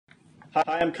Hi,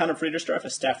 I'm Conor Friedersdorf, a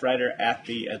staff writer at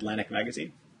the Atlantic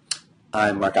magazine.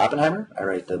 I'm Mark Oppenheimer. I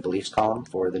write the beliefs column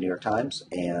for the New York Times,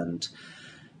 and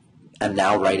I'm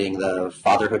now writing the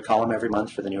fatherhood column every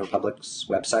month for the New Republic's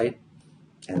website,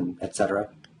 and et cetera,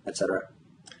 et cetera.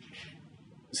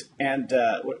 And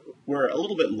we're a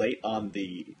little bit late on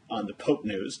the Pope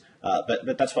news,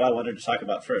 but that's what I wanted to talk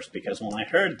about first, because when I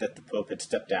heard that the Pope had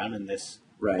stepped down in this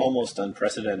almost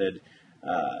unprecedented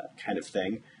kind of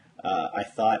thing, I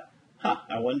thought,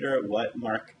 I wonder what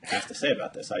Mark has to say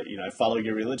about this. I follow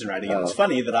your religion writing, and it's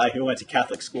funny that I, who went to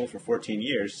Catholic school for 14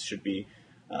 years, should be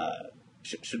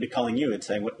calling you and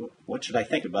saying, what should I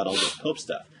think about all this Pope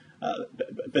stuff?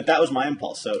 But that was my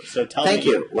impulse. So tell me. Thank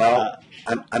you. Well,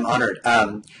 I'm honored.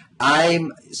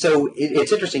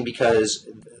 It's interesting because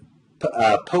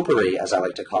popery, as I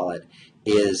like to call it,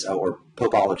 is, or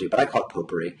popology, but I call it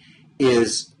popery,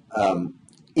 is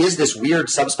this weird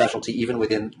subspecialty even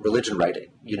within religion writing.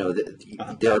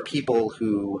 There are people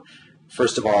who,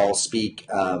 first of all, speak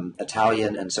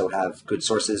Italian and so have good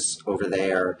sources over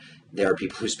there. There are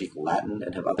people who speak Latin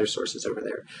and have other sources over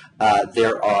there.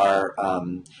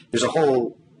 There's a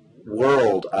whole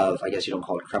world of, I guess you don't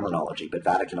call it Kremlinology, but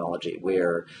Vaticanology,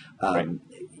 where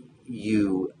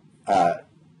you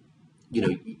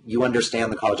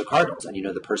understand the College of Cardinals, and you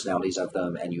know the personalities of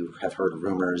them, and you have heard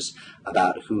rumors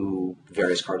about who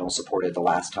various cardinals supported the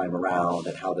last time around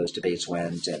and how those debates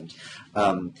went.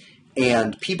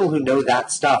 And people who know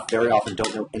that stuff very often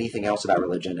don't know anything else about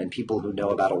religion, and people who know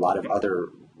about a lot of other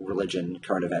religion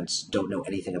current events don't know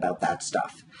anything about that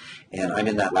stuff. And I'm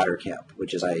in that latter camp,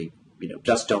 which is I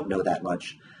just don't know that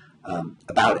much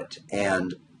about it.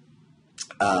 And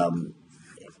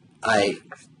I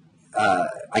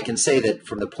can say that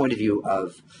from the point of view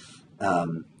of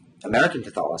American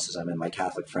Catholicism and my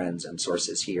Catholic friends and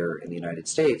sources here in the United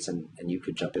States, and you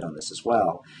could jump in on this as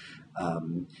well,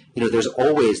 there's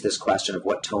always this question of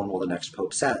what tone will the next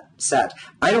pope set.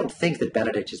 I don't think that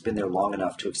Benedict has been there long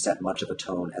enough to have set much of a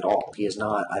tone at all. He has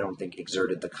not, I don't think,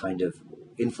 exerted the kind of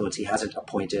influence. He hasn't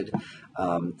appointed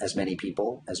as many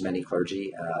people, as many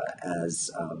clergy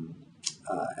as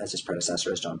his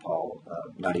predecessor, as John Paul,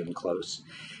 not even close.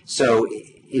 So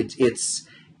it's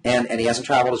and he hasn't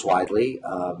traveled as widely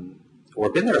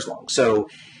or been there as long. So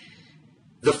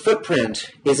the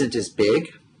footprint isn't as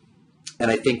big. And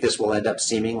I think this will end up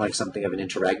seeming like something of an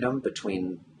interregnum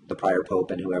between the prior pope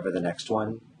and whoever the next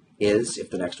one is, if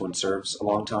the next one serves a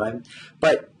long time.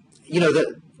 But,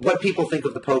 what people think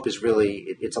of the pope is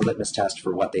really, it's a litmus test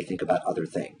for what they think about other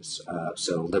things.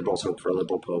 So liberals hope for a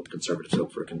liberal pope, conservatives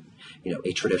hope for,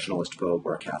 a traditionalist pope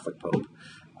or a Catholic pope.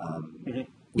 And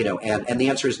the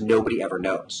answer is nobody ever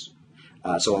knows.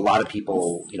 So a lot of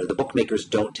people, the bookmakers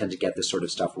don't tend to get this sort of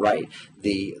stuff right.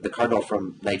 The cardinal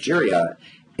from Nigeria,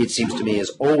 it seems to me, is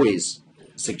always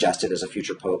suggested as a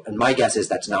future pope. And my guess is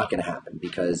that's not going to happen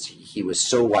because he was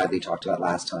so widely talked about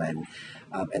last time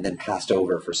and then passed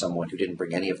over for someone who didn't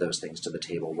bring any of those things to the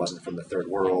table, wasn't from the third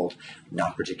world,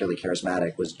 not particularly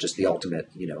charismatic, was just the ultimate,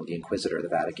 the inquisitor, the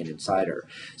Vatican insider.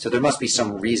 So there must be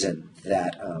some reason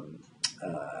that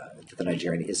the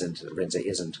Nigerian Renze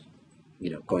isn't,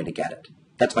 going to get it.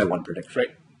 That's my one prediction.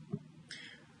 Right.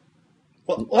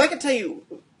 Well, I can tell you,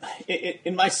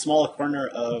 in my small corner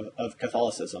of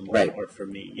Catholicism, or for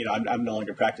me, I'm no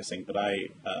longer practicing, but I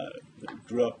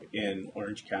grew up in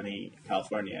Orange County,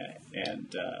 California,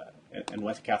 and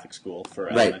went to Catholic school for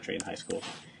elementary and high school.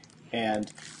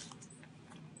 And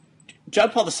John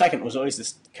Paul II was always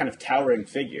this kind of towering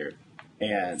figure,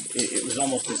 and it was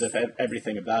almost as if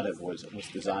everything about it was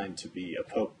designed to be a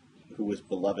pope who was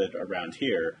beloved around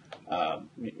here,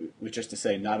 which is to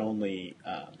say, not only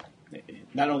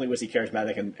was he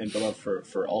charismatic and beloved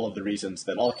for all of the reasons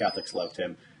that all Catholics loved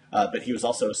him, but he was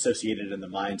also associated in the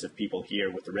minds of people here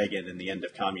with Reagan and the end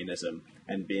of communism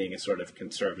and being a sort of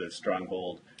conservative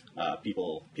stronghold.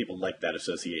 People liked that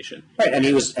association. Right, and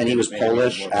he was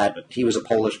Polish. He was a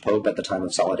Polish pope at the time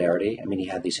of Solidarity. I mean, he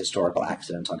had these historical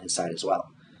accidents on his side as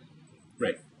well.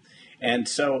 Right, and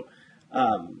so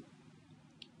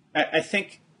I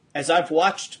think as I've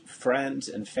watched friends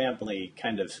and family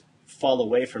kind of fall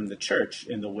away from the church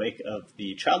in the wake of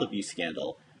the child abuse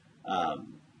scandal,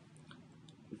 John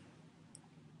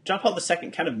Paul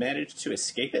II kind of managed to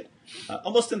escape it,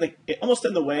 almost in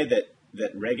the way that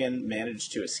Reagan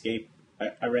managed to escape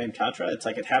Iran-Contra. It's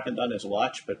like it happened on his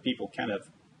watch, but people kind of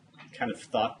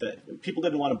thought that people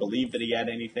didn't want to believe that he had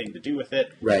anything to do with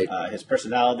it. Right. His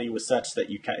personality was such that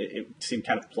it seemed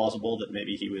kind of plausible that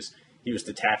maybe he was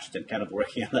detached and kind of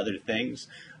working on other things,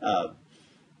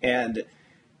 and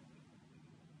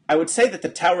I would say that the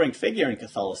towering figure in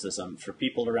Catholicism for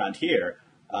people around here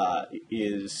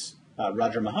is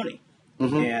Roger Mahony.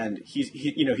 and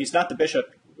he's not the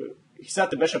bishop. He's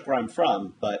not the bishop where I'm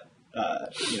from, but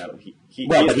he's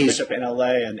the bishop in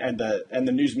LA, and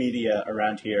the news media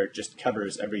around here just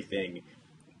covers everything.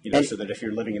 So that if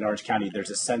you're living in Orange County, there's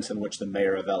a sense in which the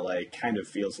mayor of LA kind of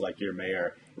feels like your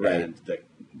mayor, and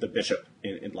the bishop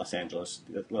in Los Angeles.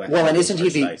 And isn't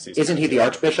he the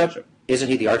archbishop? Isn't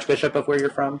he the archbishop of where you're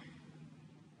from?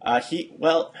 I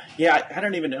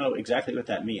don't even know exactly what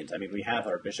that means. I mean, we have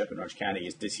our bishop in Orange County.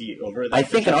 Is he over? I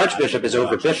think an archbishop is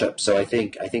over bishop. So I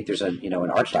think there's an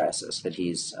archdiocese that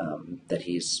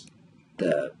he's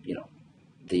the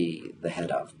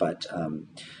head of. But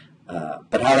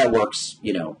how that works,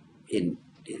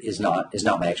 is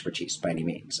not my expertise by any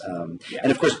means.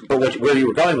 And of course, but where you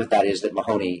were going with that is that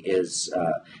Mahoney is,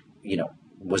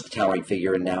 was the towering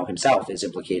figure, and now himself is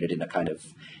implicated in a kind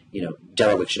of,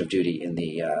 dereliction of duty in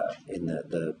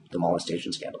the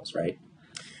molestation scandals, right?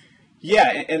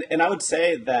 Yeah, and I would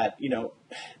say that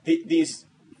the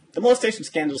molestation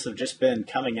scandals have just been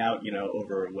coming out,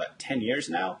 over 10 years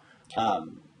now.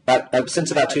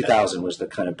 Since about 2000 was the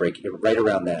kind of break. Right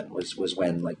around then was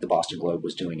when the Boston Globe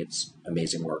was doing its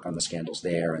amazing work on the scandals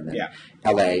there, and then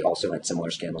LA also had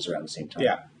similar scandals around the same time.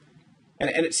 Yeah,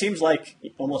 and it seems like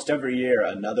almost every year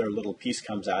another little piece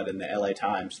comes out in the LA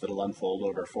Times that'll unfold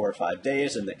over 4 or 5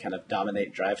 days, and that kind of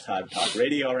dominate drive time talk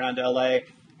radio around LA.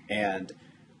 And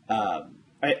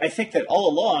I think that all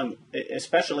along,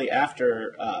 especially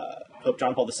after Pope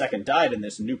John Paul II died and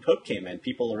this new pope came in,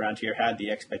 people around here had the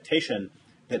expectation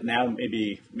that now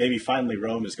maybe finally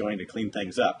Rome is going to clean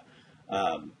things up.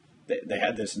 They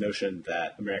had this notion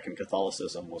that American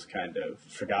Catholicism was kind of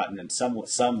forgotten, and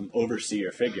some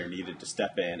overseer figure needed to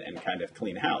step in and kind of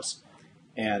clean house.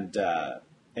 And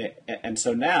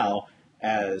so now,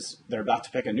 as they're about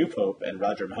to pick a new pope, and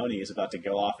Roger Mahoney is about to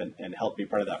go off and help be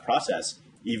part of that process,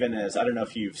 even as, I don't know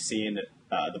if you've seen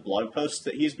the blog posts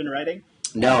that he's been writing.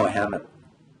 No, I haven't.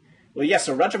 Well, yeah,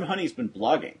 so Roger Mahoney's been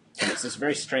blogging, and it's this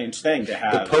very strange thing to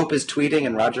have. The Pope is tweeting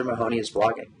and Roger Mahoney is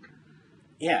blogging.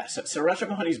 Yeah, so Roger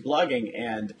Mahoney's blogging,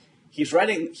 and he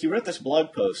wrote this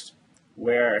blog post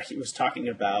where he was talking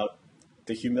about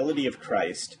the humility of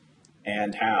Christ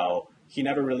and how he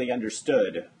never really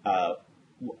understood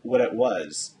what it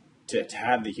was to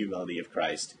have the humility of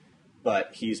Christ,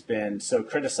 but he's been so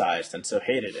criticized and so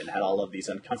hated and had all of these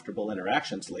uncomfortable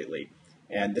interactions lately,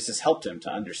 and this has helped him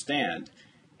to understand.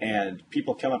 And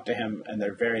people come up to him and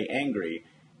they're very angry,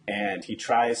 and he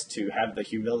tries to have the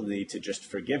humility to just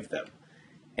forgive them.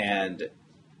 And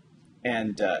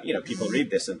people read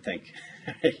this and think,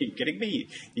 are you kidding me?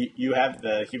 You have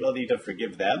the humility to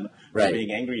forgive them for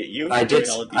being angry at you? I did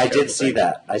see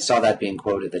that. I saw that being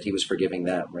quoted, that he was forgiving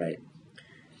them, right?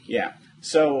 Yeah.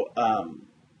 So, and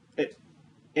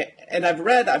I've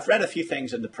read a few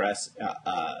things in the press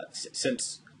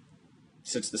since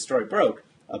the story broke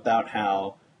about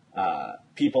how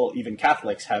people, even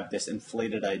Catholics, have this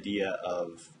inflated idea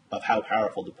of how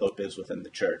powerful the Pope is within the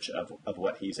Church, of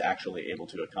what he's actually able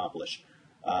to accomplish.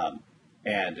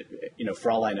 And for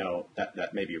all I know,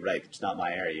 that may be right. It's not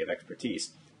my area of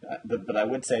expertise. But I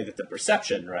would say that the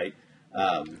perception,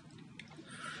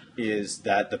 is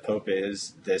that the Pope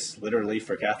is this, literally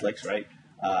for Catholics,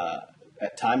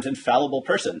 at times infallible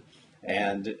person,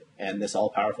 and this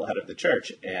all-powerful head of the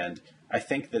Church. And I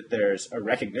think that there's a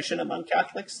recognition among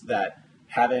Catholics that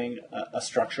having a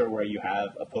structure where you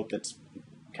have a Pope that's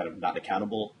kind of not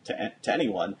accountable to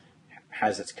anyone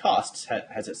has its costs,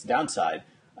 has its downside,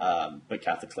 but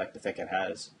Catholics like to think it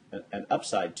has an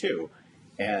upside too.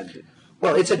 And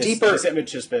this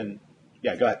image has been,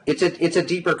 go ahead. It's a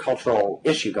deeper cultural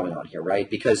issue going on here, right?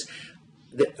 Because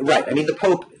the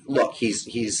Pope, look,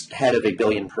 he's head of a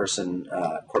billion-person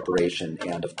corporation,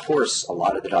 and of course, a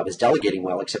lot of the job is delegating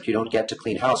well. Except you don't get to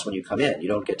clean house when you come in. You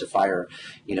don't get to fire,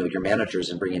 your managers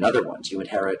and bring in other ones. You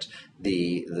inherit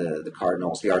the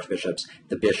cardinals, the archbishops,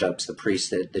 the bishops, the priests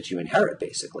that you inherit,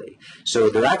 basically. So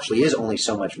there actually is only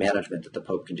so much management that the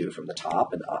Pope can do from the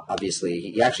top, and obviously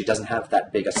he actually doesn't have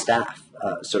that big a staff,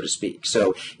 so to speak.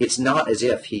 So it's not as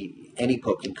if any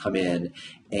Pope can come in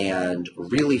and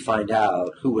really find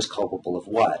out who was culpable of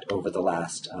what over the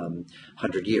last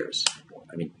 100 years.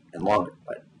 I mean, and longer,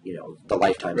 but, the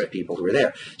lifetimes of people who were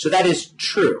there. So that is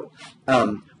true.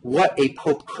 What a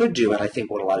Pope could do, and I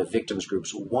think what a lot of victims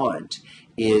groups want,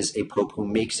 is a Pope who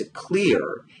makes it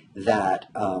clear that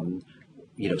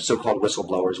so-called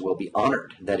whistleblowers will be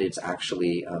honored, that it's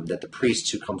actually that the priests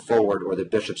who come forward or the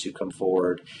bishops who come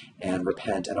forward and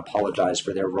repent and apologize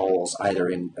for their roles, either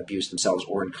in abuse themselves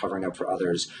or in covering up for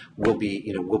others, will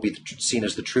be seen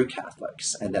as the true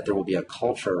Catholics, and that there will be a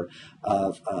culture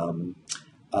of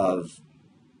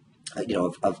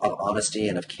of honesty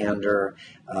and of candor,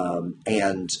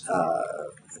 and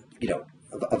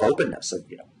of openness, of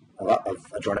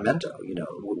aggiornamento,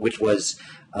 which was,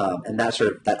 and that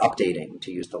sort of that updating,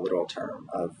 to use the literal term,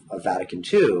 of Vatican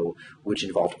II, which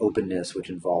involved openness, which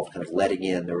involved kind of letting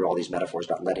in. There were all these metaphors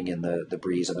about letting in the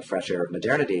breeze and the fresh air of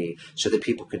modernity, so that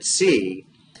people could see.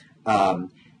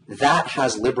 That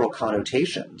has liberal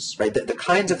connotations, right? The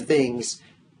kinds of things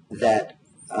that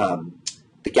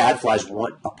the gadflies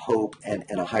want a pope and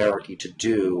a hierarchy to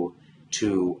do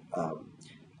to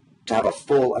have a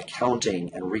full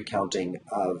accounting and recounting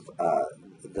of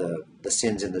the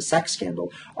sins in the sex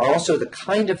scandal are also the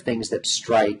kind of things that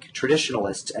strike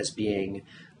traditionalists as being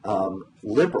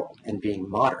liberal and being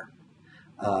modern.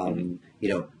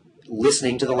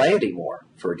 Listening to the laity more,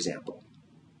 for example.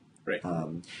 Right.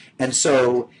 And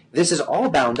so this is all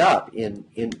bound up in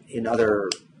other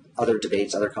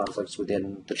debates, other conflicts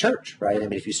within the church, right? I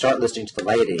mean, if you start listening to the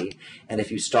laity, and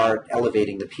if you start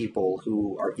elevating the people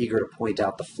who are eager to point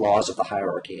out the flaws of the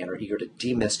hierarchy and are eager to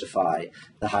demystify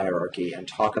the hierarchy and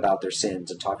talk about their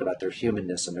sins and talk about their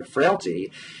humanness and their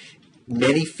frailty,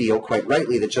 many feel quite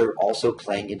rightly that you're also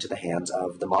playing into the hands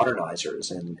of the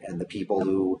modernizers and the people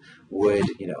who would,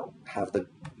 have the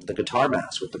guitar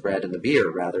mass with the bread and the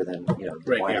beer rather than,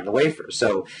 the wine and the wafer.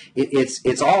 So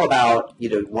it's all about,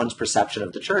 one's perception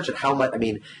of the church and how much,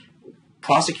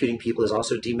 prosecuting people is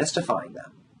also demystifying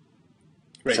them.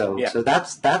 Right. So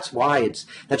that's why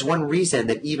that's one reason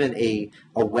that even a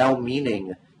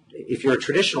well-meaning, if you're a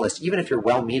traditionalist, even if you're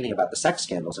well-meaning about the sex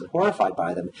scandals and horrified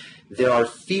by them, there are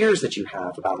fears that you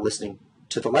have about listening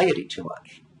to the laity too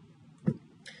much.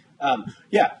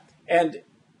 And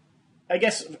I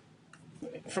guess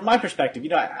from my perspective,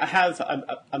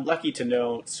 I'm lucky to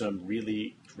know some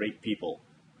really great people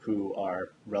who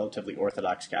are relatively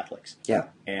Orthodox Catholics. Yeah.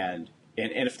 And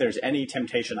if there's any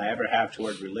temptation I ever have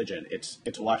toward religion, it's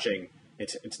watching.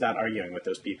 It's not arguing with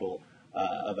those people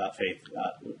about faith,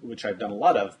 which I've done a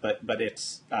lot of, but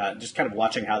it's just kind of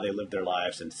watching how they live their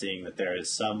lives and seeing that there is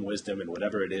some wisdom in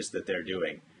whatever it is that they're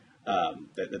doing,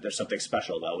 that there's something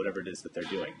special about whatever it is that they're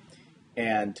doing.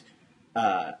 And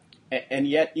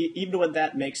yet, even when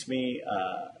that makes me,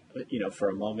 for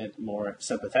a moment more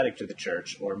sympathetic to the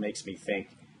church, or makes me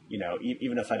think,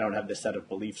 even if I don't have this set of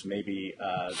beliefs, maybe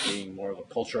being more of a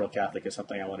cultural Catholic is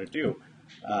something I want to do.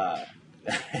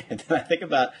 And then I think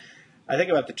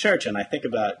about the church, and I think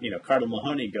about, Cardinal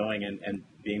Mahoney going and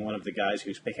being one of the guys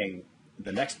who's picking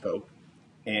the next pope.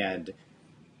 And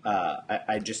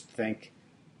I just think,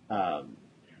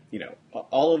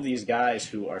 all of these guys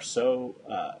who are so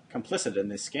complicit in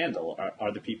this scandal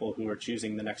are the people who are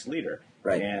choosing the next leader.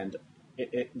 Right. And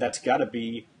that's got to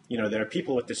be, there are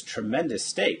people with this tremendous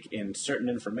stake in certain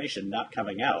information not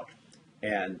coming out.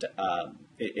 And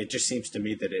it just seems to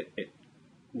me that it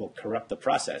will corrupt the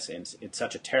process in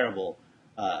such a terrible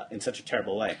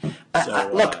way.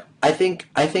 So, look, I think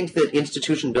that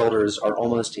institution builders are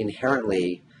almost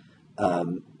inherently,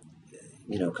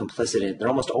 complicit in. They're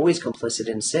almost always complicit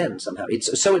in sin somehow.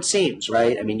 So it seems,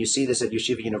 right? I mean, you see this at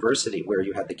Yeshiva University, where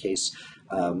you had the case,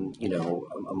 a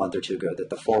month or two ago that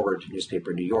the Forward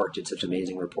newspaper in New York did such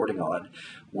amazing reporting on,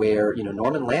 where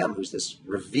Norman Lamb, who's this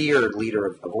revered leader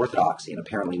of Orthodoxy, and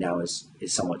apparently now is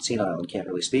somewhat senile and can't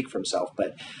really speak for himself,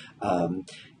 but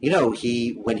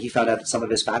when he found out that some of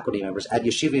his faculty members at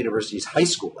Yeshiva University's high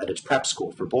school, at its prep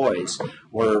school for boys,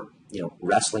 were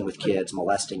wrestling with kids,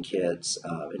 molesting kids,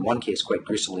 in one case quite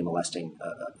gruesomely molesting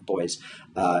boys,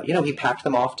 he packed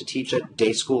them off to teach at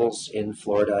day schools in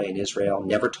Florida, in Israel,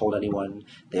 never told anyone.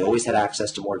 They always had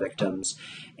access to more victims.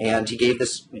 And he gave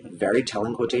this very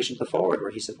telling quotation to the Forward,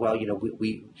 where he said, well,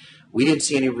 we didn't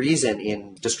see any reason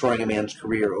in destroying a man's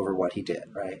career over what he did,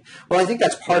 right? Well, I think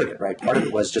that's part of it, right? Part of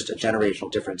it was just a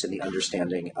generational difference in the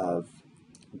understanding of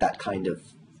that kind of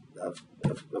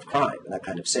crime and that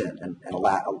kind of sin, and a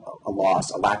lack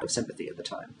of sympathy at the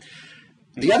time.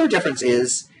 The other difference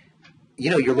is,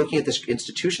 you're looking at this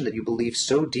institution that you believe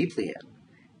so deeply in,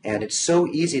 and it's so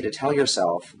easy to tell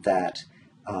yourself that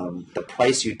the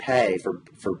price you'd pay for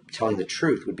telling the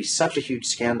truth would be such a huge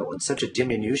scandal and such a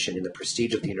diminution in the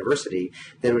prestige of the university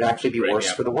that it would actually be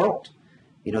worse for the world.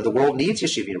 The world needs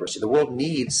Yeshiva University. The world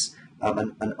needs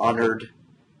an honored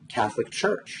Catholic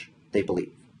church, they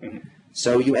believe. Mm-hmm.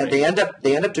 So they end up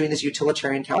doing this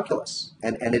utilitarian calculus,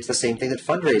 and it's the same thing that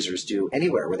fundraisers do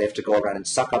anywhere, where they have to go around and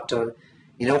suck up to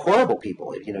horrible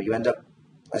people. You end up,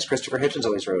 as Christopher Hitchens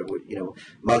always wrote,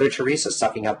 Mother Teresa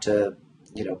sucking up to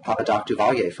Papa Doc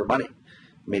Duvalier for money.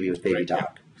 Maybe it was Baby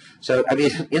Doc. So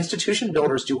institution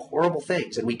builders do horrible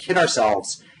things, and we kid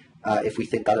ourselves if we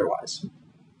think otherwise.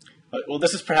 Well,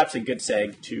 this is perhaps a good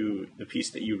seg to the piece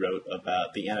that you wrote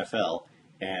about the NFL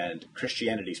and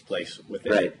Christianity's place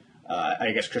within. Right.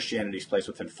 I guess Christianity's place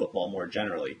within football more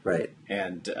generally. Right.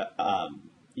 And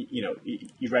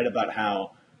you write about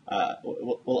how.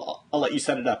 Well, I'll let you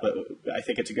set it up, but I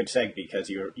think it's a good seg because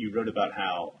you wrote about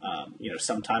how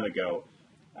some time ago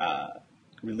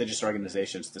religious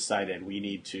organizations decided we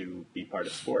need to be part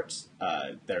of sports.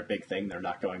 They're a big thing; they're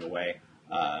not going away.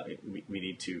 We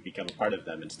need to become a part of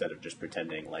them instead of just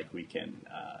pretending like we can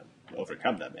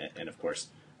overcome them. And of course,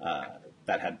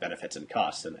 that had benefits and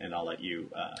costs. And I'll let you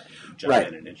jump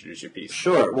in and introduce your piece.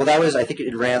 Sure. Well, I think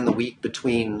it ran the week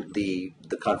between the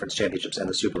conference championships and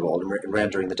the Super Bowl, and ran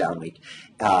during the down week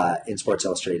in Sports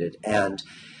Illustrated. And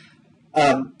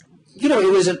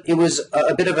it was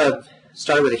a bit of a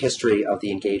started with a history of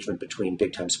the engagement between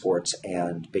big time sports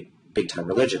and big time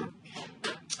religion.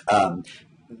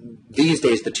 These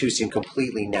days, the two seem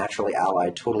completely naturally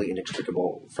allied, totally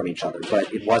inextricable from each other,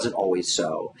 but it wasn't always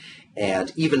so.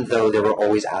 And even though there were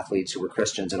always athletes who were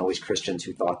Christians and always Christians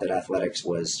who thought that athletics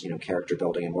was, character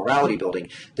building and morality building,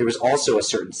 there was also a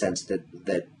certain sense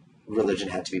that religion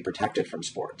had to be protected from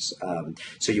sports.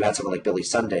 So you had someone like Billy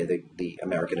Sunday, the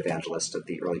American evangelist of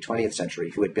the early 20th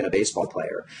century, who had been a baseball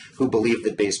player, who believed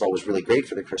that baseball was really great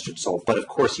for the Christian soul, but of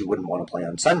course you wouldn't want to play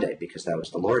on Sunday because that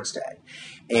was the Lord's Day.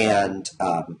 And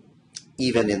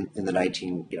even in the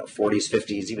 1940s,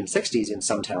 50s, even 60s in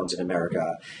some towns in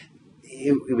America,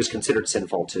 it was considered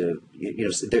sinful to,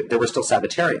 there were still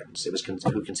Sabbatarians. It was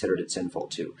who considered it sinful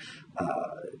to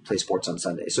play sports on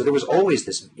Sunday. So there was always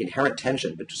this inherent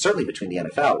tension, but certainly between the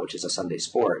NFL, which is a Sunday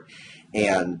sport,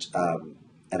 and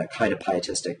a kind of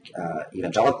pietistic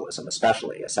evangelicalism,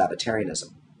 especially a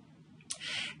Sabbatarianism.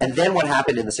 And then what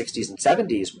happened in the 60s and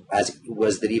 70s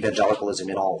was that evangelicalism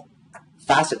in all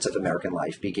facets of American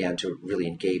life began to really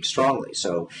engage strongly.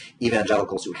 So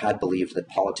evangelicals who had believed that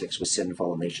politics was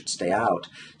sinful and they should stay out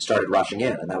started rushing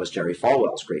in, and that was Jerry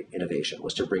Falwell's great innovation,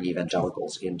 was to bring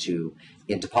evangelicals into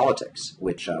politics,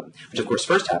 which of course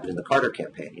first happened in the Carter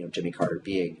campaign. Jimmy Carter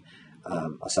being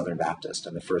a Southern Baptist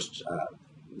and the first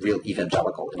real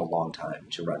evangelical in a long time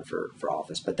to run for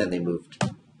office, but then they moved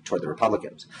toward the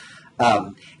Republicans.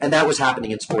 And that was happening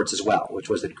in sports as well, which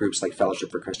was that groups like Fellowship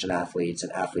for Christian Athletes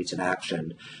and Athletes in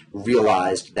Action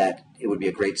realized that it would be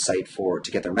a great site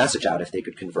to get their message out if they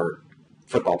could convert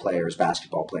football players,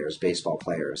 basketball players, baseball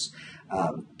players,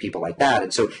 people like that.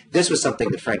 And so this was something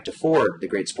that Frank DeFord, the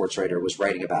great sports writer, was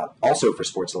writing about also for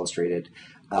Sports Illustrated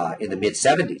in the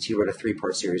mid-'70s. He wrote a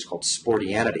 3-part series called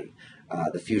Sportianity,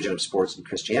 the fusion of sports and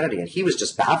Christianity. And he was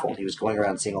just baffled. He was going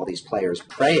around seeing all these players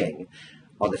praying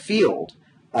on the field.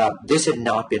 This had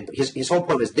not been, his whole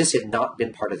point was this had not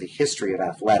been part of the history of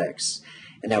athletics.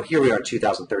 And now here we are in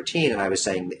 2013, and I was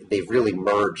saying they've really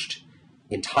merged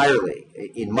entirely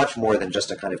in much more than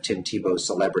just a kind of Tim Tebow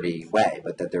celebrity way,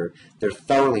 but that they're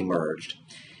thoroughly merged.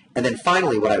 And then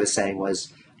finally what I was saying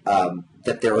was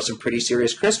that there are some pretty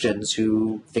serious Christians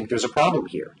who think there's a problem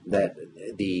here, that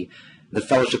the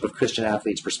Fellowship of Christian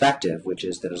Athletes perspective, which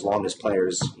is that as long as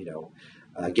players,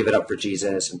 give it up for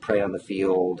Jesus and pray on the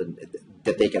field, and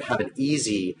that they can have an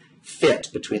easy fit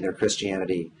between their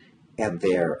Christianity and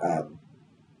their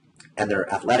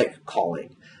athletic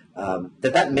calling,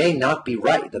 that may not be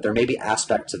right, that there may be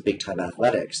aspects of big-time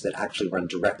athletics that actually run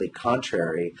directly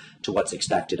contrary to what's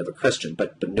expected of a Christian,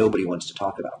 but nobody wants to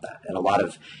talk about that. And a lot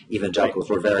of evangelicals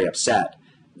were very upset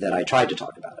that I tried to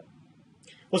talk about it.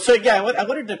 Well, so yeah, I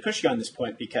wanted to push you on this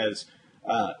point because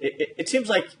it seems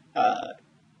like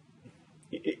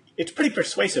it's pretty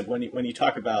persuasive when you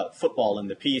talk about football in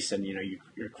the piece, and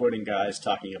you're quoting guys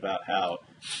talking about how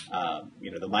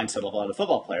the mindset of a lot of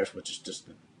football players, which is just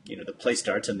the play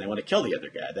starts and they want to kill the other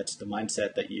guy. That's the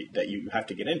mindset that you have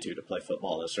to get into to play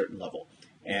football at a certain level,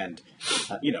 and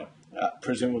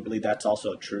presumably that's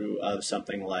also true of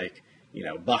something like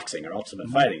boxing or ultimate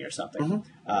fighting or something.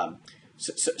 Mm-hmm.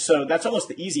 So that's almost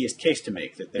the easiest case to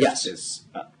make, that there's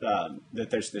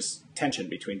there's this tension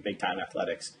between big time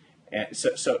athletics. And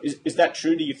so is that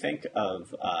true? Do you think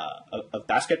of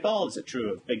basketball? Is it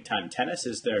true of big time tennis?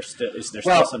 Is there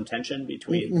still some tension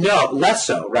between? No, less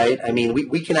so, right? I mean,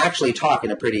 we can actually talk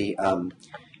in a pretty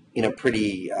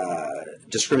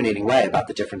discriminating way about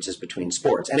the differences between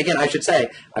sports. And again, I should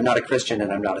say I'm not a Christian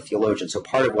and I'm not a theologian. So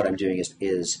part of what I'm doing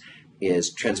is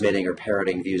transmitting or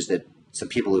parroting views that some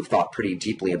people who've thought pretty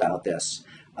deeply about this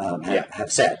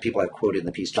have said. People I've quoted in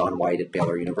the piece, John White at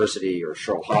Baylor University, or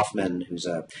Cheryl Hoffman, who's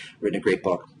written a great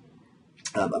book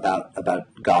about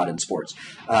God and sports.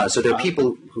 So there are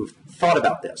people who've thought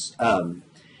about this. And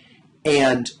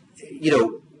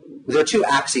there are two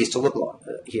axes to look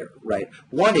here, right?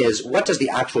 One is, what does the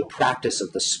actual practice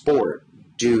of the sport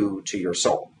do to your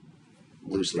soul?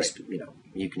 Loosely,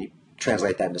 you can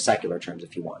translate that into secular terms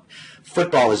if you want.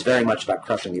 Football is very much about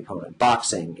crushing the opponent.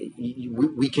 Boxing,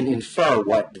 we can infer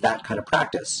what that kind of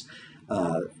practice,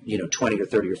 20 or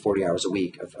 30 or 40 hours a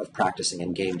week of practicing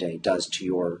in game day does to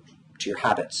your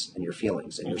habits and your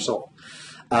feelings and your soul.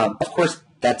 Of course,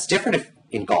 that's different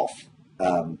in golf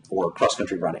or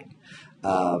cross-country running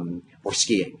or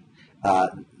skiing.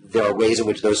 There are ways in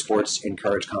which those sports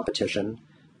encourage competition,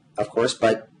 of course,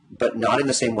 but not in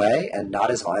the same way and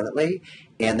not as violently.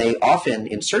 And they often,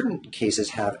 in certain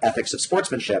cases, have ethics of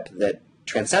sportsmanship that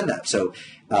transcend that. So,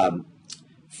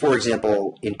 for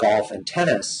example, in golf and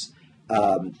tennis,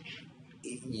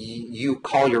 you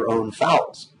call your own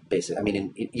fouls, basically. I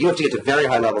mean, you have to get to very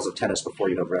high levels of tennis before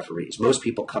you have referees. Most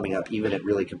people coming up, even at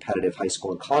really competitive high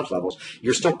school and college levels,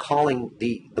 you're still calling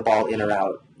the ball in or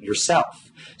out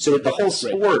yourself. So the whole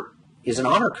sport is an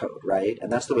honor code, right?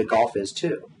 And that's the way golf is,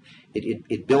 too.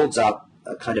 It builds up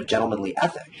a kind of gentlemanly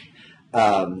ethic.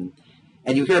 And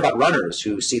you hear about runners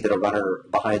who see that a runner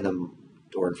behind them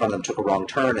or in front of them took a wrong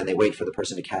turn, and they wait for the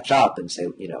person to catch up and say,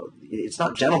 it's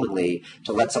not gentlemanly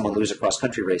to let someone lose a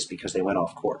cross-country race because they went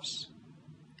off course.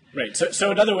 Right.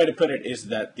 So another way to put it is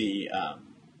that the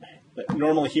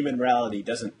normal human morality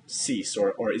doesn't cease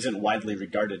or isn't widely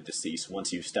regarded to cease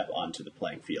once you step onto the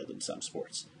playing field in some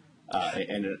sports.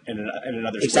 And in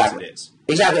other sports it is.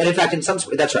 Exactly. And in fact, in some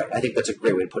sports, that's right. I think that's a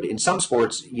great way to put it. In some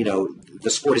sports, the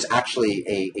sport is actually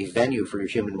a venue for your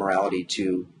human morality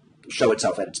to show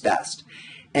itself at its best.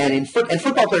 And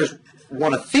football players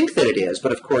want to think that it is,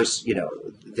 but of course,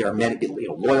 there are many,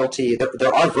 loyalty.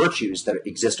 There are virtues that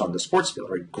exist on the sports field,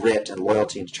 right? Grit and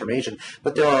loyalty and determination,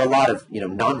 but there are a lot of,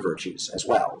 non-virtues as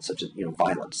well, such as,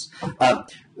 violence.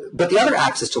 But the other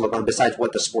axis to look on, besides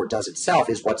what the sport does itself,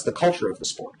 is what's the culture of the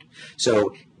sport.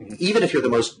 So even if you're the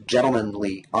most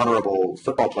gentlemanly, honorable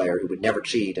football player who would never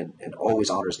cheat and always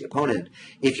honors the opponent,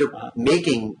 if you're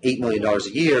making $8 million a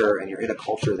year and you're in a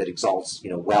culture that exalts,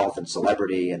 wealth and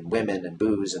celebrity and women and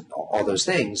booze and all those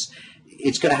things,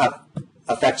 it's going to have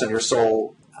effects on your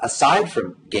soul aside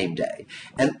from game day.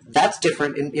 And that's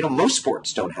different. Most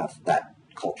sports don't have that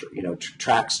culture.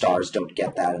 Track stars don't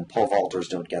get that, and pole vaulters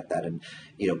don't get that, and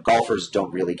golfers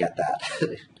don't really get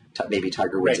that. Maybe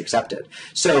Tiger Woods accepted.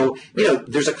 So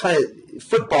there's a kind of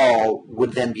football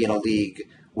would then be in a league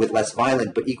with less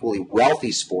violent but equally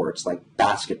wealthy sports like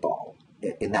basketball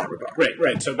in that regard.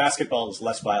 Right. So basketball is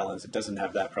less violent. It doesn't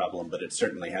have that problem, but it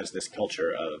certainly has this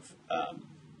culture of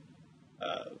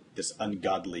this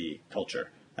ungodly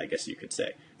culture, I guess you could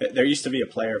say. There used to be a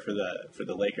player for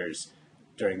the Lakers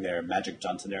during their Magic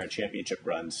Johnson era championship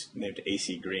runs named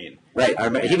AC Green. Right. I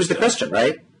remember. He was the Christian,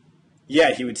 right?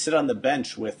 Yeah, he would sit on the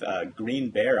bench with a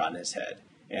green bear on his head,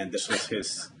 and this was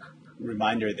his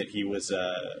reminder that he was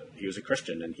a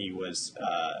Christian, and he was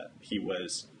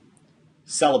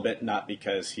celibate, not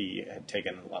because he had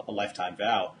taken a lifetime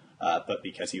vow, but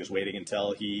because he was waiting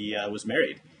until he was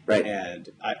married. Right. And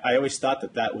I always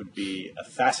thought that would be a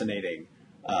fascinating.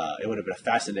 It would have been a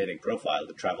fascinating profile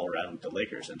to travel around with the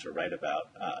Lakers and to write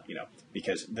about,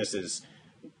 because this is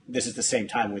the same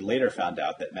time we later found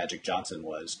out that Magic Johnson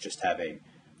was just having,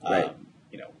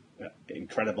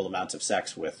 incredible amounts of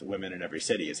sex with women in every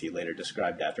city, as he later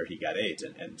described after he got AIDS,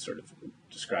 and sort of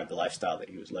described the lifestyle that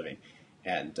he was living.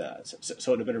 And so it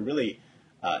would have been a really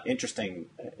interesting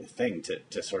thing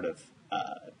to sort of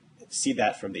see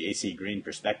that from the AC Green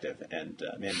perspective, and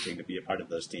managing to be a part of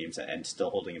those teams and still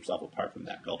holding himself apart from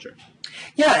that culture.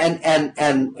 Yeah,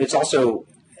 and it's also,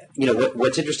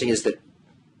 what's interesting is that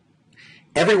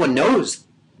everyone knows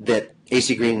that the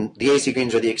AC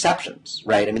Greens are the exceptions,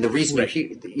 right? I mean, the reason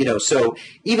so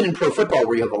even in pro football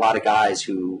where you have a lot of guys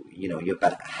who, you've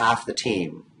got half the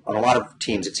team, on a lot of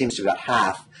teams it seems to be about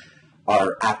half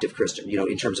are active Christian,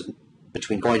 in terms of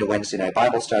between going to Wednesday night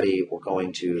Bible study or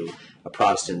going to a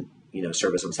Protestant,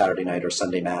 service on Saturday night or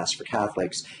Sunday Mass for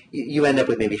Catholics, you end up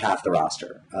with maybe half the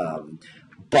roster.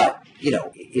 But,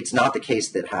 it's not the case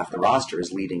that half the roster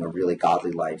is leading a really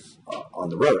godly life on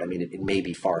the road. I mean, it may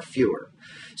be far fewer.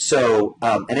 So,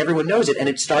 and everyone knows it, and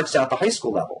it starts out at the high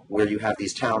school level where you have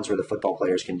these towns where the football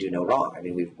players can do no wrong. I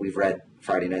mean, we've read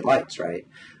Friday Night Lights, right?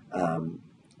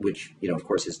 Which, of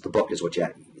course, is the book is what you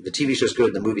have. The TV show's good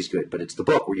and the movie's good, but it's the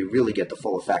book where you really get the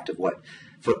full effect of what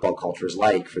football culture is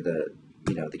like for the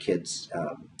kids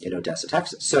in Odessa,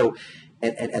 Texas. So,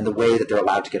 and the way that they're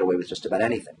allowed to get away with just about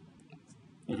anything.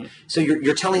 Mm-hmm. So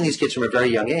you're telling these kids from a very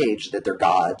young age that they're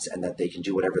gods and that they can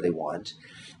do whatever they want.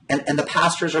 And the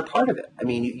pastors are part of it. I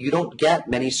mean, you don't get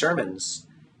many sermons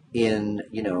in,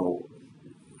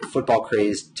 football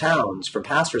crazed towns from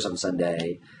pastors on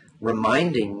Sunday,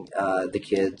 reminding the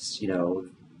kids,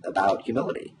 about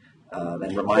humility.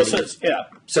 And reminding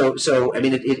So I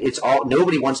mean, it's all.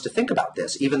 Nobody wants to think about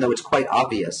this, even though it's quite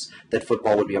obvious that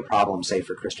football would be a problem, say,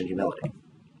 for Christian humility.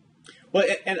 Well,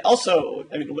 and also,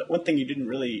 I mean, one thing you didn't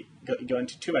really go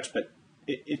into too much, but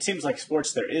it seems like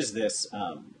sports, there is this.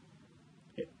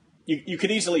 You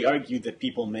could easily argue that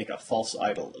people make a false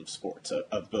idol of sports,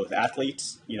 of both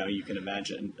athletes. You can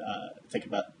imagine, think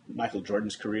about Michael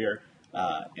Jordan's career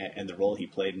and the role he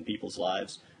played in people's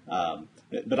lives.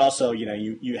 But also,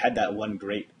 you had that one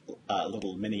great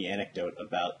little mini anecdote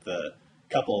about the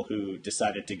couple who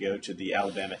decided to go to the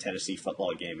Alabama-Tennessee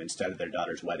football game instead of their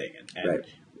daughter's wedding. And right.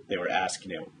 They were asked,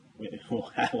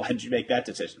 why did you make that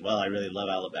decision? Well, I really love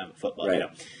Alabama football. Right.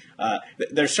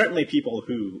 There's certainly people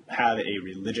who have a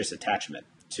religious attachment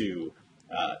to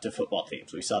football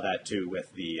teams. We saw that too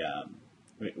with the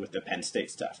Penn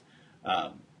State stuff,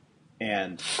 both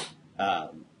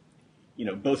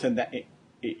in that.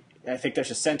 I think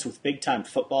there's a sense with big time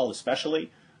football,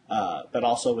 especially, but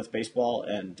also with baseball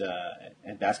and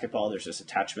basketball. There's this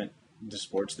attachment to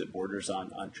sports that borders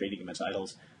on treating them as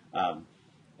idols.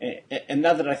 And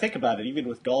now that I think about it, even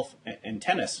with golf and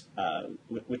tennis,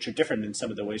 which are different in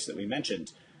some of the ways that we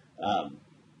mentioned,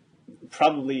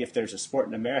 probably if there's a sport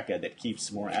in America that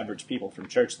keeps more average people from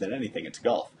church than anything, it's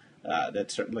golf.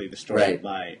 That's certainly the story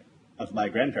of my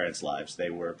grandparents' lives. They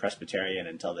were Presbyterian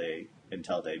until they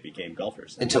became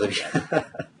golfers. Until they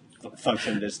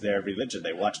functioned as their religion.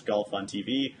 They watched golf on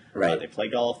TV. Right. They play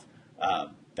golf.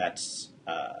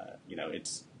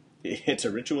 It's a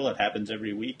ritual. It happens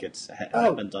every week. It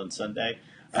happens on Sunday.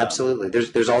 Absolutely.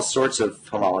 There's all sorts of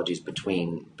homologies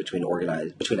between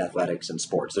athletics and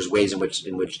sports. There's ways in which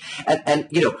and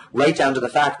right down to the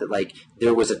fact that like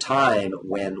there was a time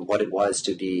when what it was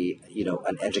to be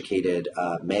an educated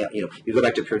male. You go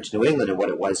back to Puritan New England and what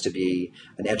it was to be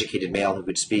an educated male who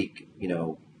could speak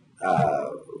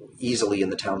easily in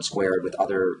the town square with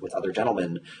other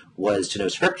gentlemen was to know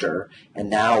scripture, and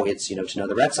now it's to know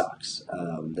the Red Sox.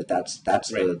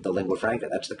 That's right. the lingua franca.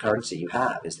 That's the currency you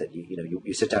have. Is that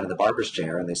you sit down in the barber's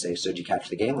chair and they say, "So did you catch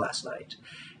the game last night?"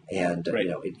 And right.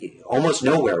 Almost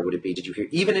nowhere would it be. Did you hear?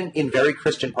 Even in very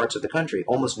Christian parts of the country,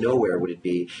 almost nowhere would it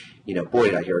be. Boy,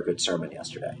 did I hear a good sermon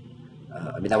yesterday.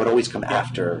 That would always come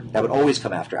after. That would always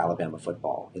come after Alabama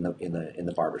football in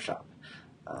the barbershop.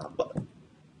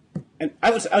 And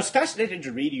I was fascinated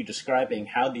to read you describing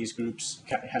how these groups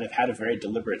kind of had a very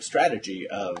deliberate strategy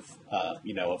of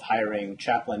hiring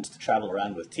chaplains to travel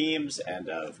around with teams and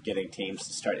of getting teams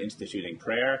to start instituting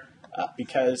prayer,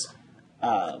 because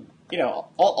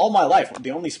all my life the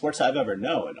only sports I've ever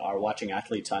known are watching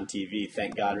athletes on TV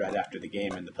thank God right after the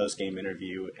game and the post game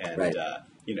interview, and right.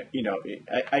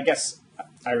 I guess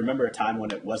I remember a time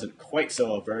when it wasn't quite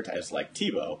so overt as like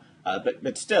Tebow,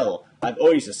 but still I've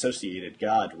always associated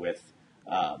God with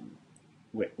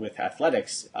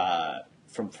athletics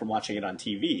from watching it on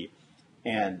TV,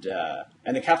 and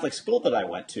the Catholic school that I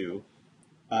went to,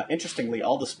 interestingly,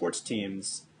 all the sports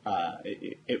teams,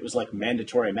 it was like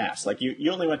mandatory mass. Like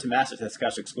you only went to mass at this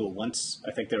Catholic school once.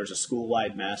 I think there was a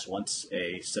school-wide mass once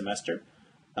a semester,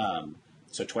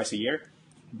 so twice a year.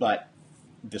 But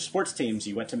the sports teams,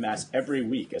 you went to mass every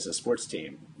week as a sports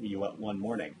team. You went one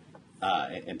morning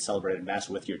and celebrated mass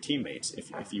with your teammates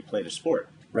if you played a sport.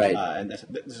 Right. And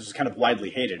this was kind of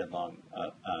widely hated among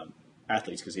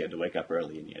athletes because you had to wake up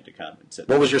early and you had to come and sit.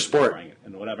 What was your sport?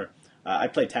 And whatever. I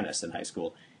played tennis in high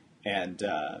school, and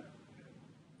the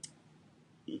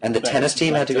tennis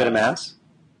team had to go to mass.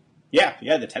 Yeah,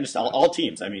 the tennis all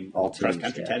teams. I mean, all teams, cross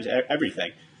country, tennis,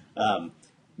 everything.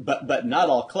 But not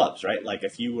all clubs, right? Like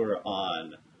if you were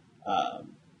on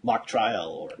mock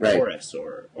trial or right. chorus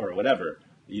or whatever,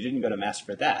 you didn't go to mass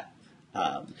for that.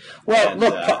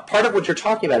 Part of what you're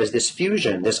talking about is this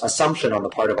fusion, this assumption on the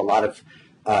part of a lot of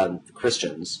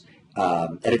Christians,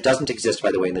 and it doesn't exist,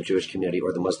 by the way, in the Jewish community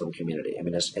or the Muslim community. I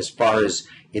mean, as far as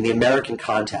in the American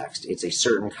context, it's a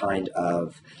certain kind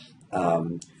of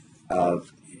often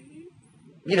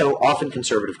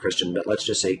conservative Christian, but let's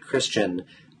just say Christian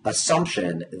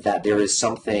assumption that there is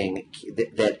something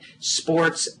that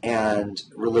sports and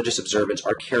religious observance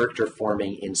are character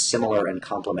forming in similar and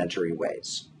complementary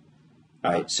ways.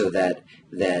 Right, so that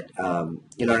and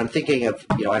I'm thinking of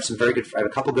I have a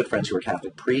couple good friends who are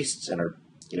Catholic priests and are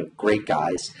great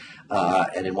guys,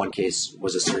 and in one case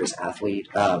was a serious athlete,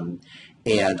 and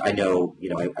I know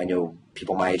I know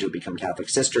people my age who become Catholic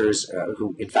sisters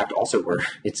who in fact also were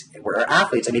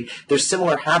athletes. I mean, there's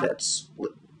similar habits,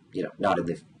 not in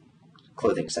the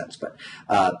clothing sense, but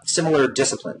similar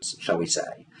disciplines, shall we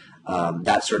say,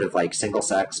 that sort of like single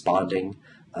sex bonding.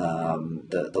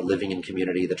 the living in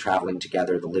community, the traveling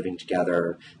together, the living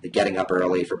together, the getting up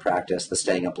early for practice, the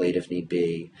staying up late if need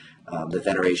be, the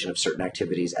veneration of certain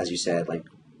activities, as you said, like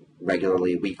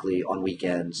regularly, weekly, on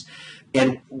weekends.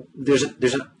 And there's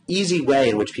an easy way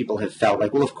in which people have felt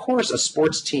like, well, of course, a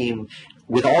sports team,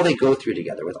 with all they go through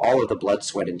together, with all of the blood,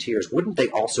 sweat, and tears, wouldn't they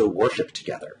also worship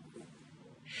together?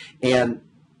 And,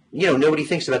 nobody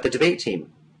thinks about the debate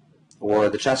team or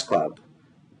the chess club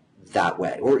that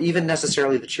way, or even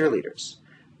necessarily the cheerleaders.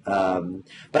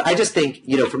 But I just think,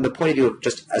 from the point of view of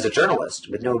just as a journalist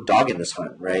with no dog in this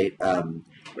hunt, right?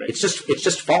 It's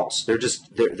just false.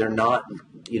 They're not,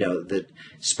 the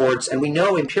sports. And we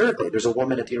know empirically, there's a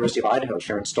woman at the University of Idaho,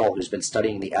 Sharon Stoll, who's been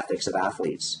studying the ethics of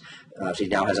athletes. She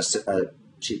now has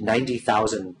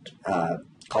 90,000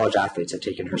 college athletes have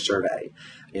taken her survey,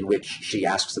 in which she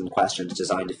asks them questions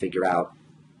designed to figure out,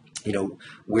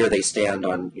 where they stand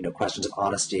on, questions of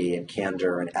honesty and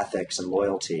candor and ethics and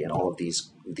loyalty and all of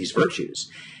these virtues.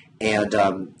 And,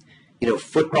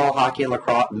 football, hockey, and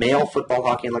lacrosse, male football,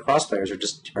 hockey, and lacrosse players are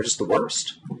just the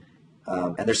worst.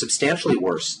 And they're substantially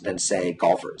worse than, say,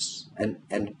 golfers,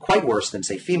 and quite worse than,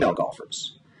 say, female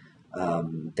golfers. They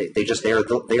are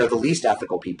the least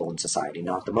ethical people in society,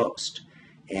 not the most.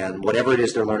 And whatever it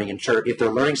is they're learning in church, if they're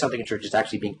learning something in church, it's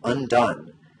actually being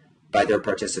undone by their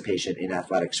participation in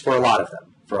athletics for a lot of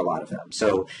them.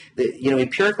 So,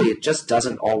 empirically, it just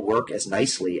doesn't all work as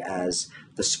nicely as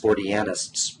the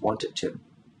sportianists want it to.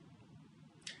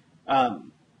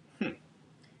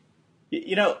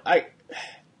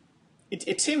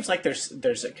 It seems like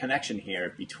there's a connection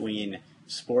here between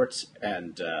sports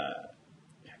and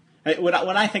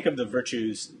when I think of the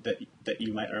virtues that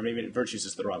you might, or maybe virtues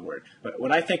is the wrong word, but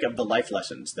when I think of the life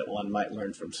lessons that one might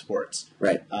learn from sports,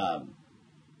 right?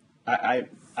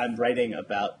 I'm writing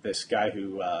about this guy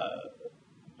who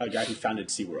founded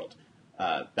SeaWorld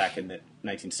back in the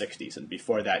 1960s, and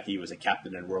before that he was a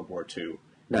captain in World War II.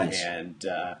 Nice. And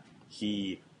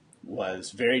he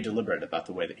was very deliberate about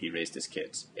the way that he raised his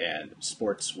kids, and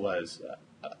sports was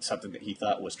something that he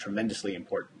thought was tremendously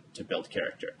important to build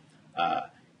character.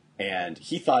 And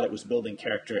he thought it was building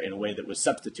character in a way that was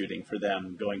substituting for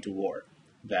them going to war,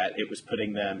 that it was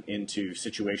putting them into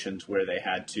situations where they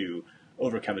had to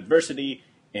overcome adversity,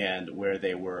 and where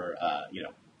they were,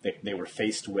 they were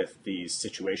faced with these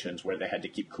situations where they had to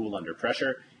keep cool under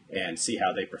pressure and see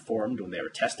how they performed when they were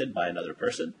tested by another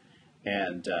person.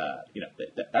 And,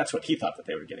 that's what he thought that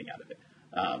they were getting out of it.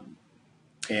 I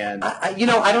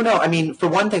don't know. I mean, for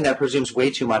one thing, that presumes way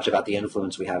too much about the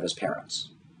influence we have as parents,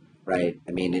 right?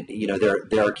 I mean,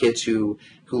 there are kids who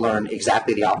learn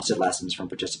exactly the opposite lessons from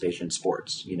participation in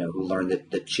sports, who learn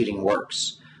that cheating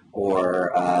works,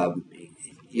 or,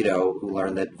 who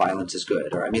learn that violence is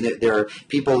good. Or, I mean, there are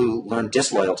people who learn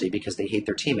disloyalty because they hate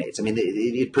their teammates. I mean,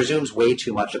 it presumes way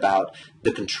too much about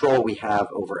the control we have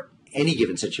over any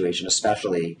given situation,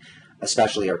 especially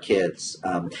our kids.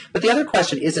 But the other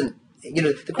question isn't,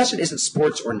 the question isn't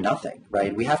sports or nothing,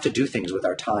 right? We have to do things with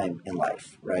our time in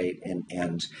life, right?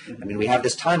 And I mean, we have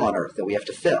this time on earth that we have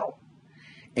to fill.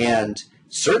 And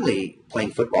certainly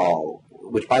playing football,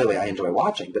 which, by the way, I enjoy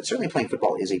watching, but certainly playing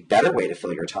football is a better way to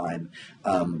fill your time,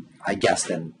 I guess,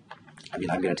 than, I'm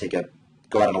going to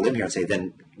go out on a limb here and say,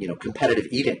 than, competitive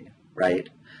eating, right?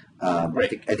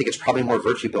 Right. I think it's probably more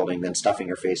virtue building than stuffing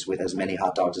your face with as many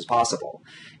hot dogs as possible,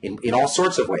 in all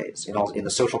sorts of ways, in the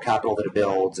social capital that it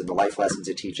builds, in the life lessons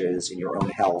it teaches, in your own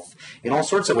health, in all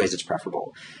sorts of ways it's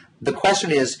preferable. The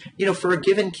question is, for a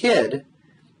given kid,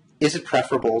 is it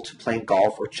preferable to playing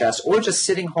golf or chess, or just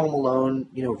sitting home alone,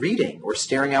 reading, or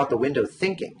staring out the window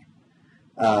thinking?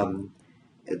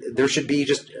 There should be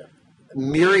just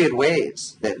myriad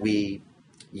ways that we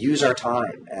use our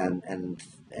time and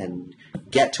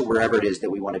get to wherever it is that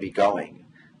we want to be going,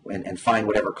 and find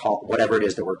whatever it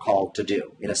is that we're called to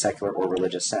do in a secular or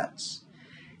religious sense.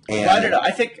 And well, I don't know.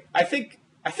 I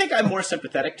think I'm more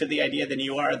sympathetic to the idea than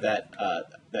you are that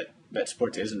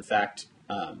sports is in fact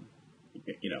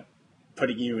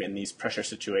putting you in these pressure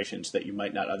situations that you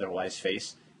might not otherwise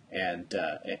face, and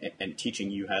teaching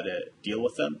you how to deal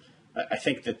with them. I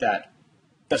think that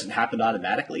doesn't happen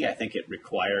automatically. I think it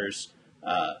requires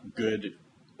good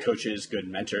coaches, good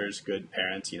mentors, good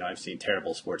parents. I've seen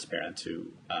terrible sports parents who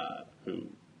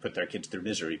put their kids through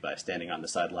misery by standing on the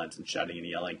sidelines and shouting and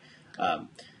yelling.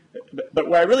 But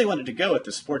where I really wanted to go with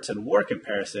the sports and war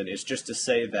comparison is just to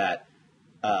say that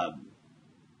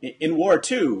in war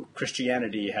too,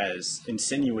 Christianity has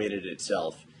insinuated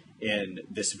itself in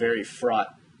this very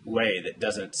fraught way that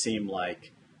doesn't seem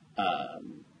like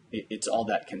it's all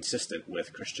that consistent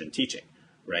with Christian teaching,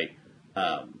 right?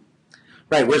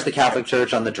 Right. Where's the Catholic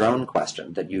Church on the drone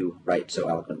question that you write so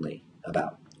eloquently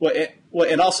about.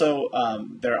 And also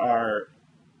there are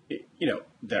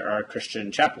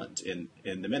Christian chaplains in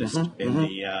the ministry,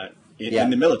 in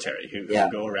the military who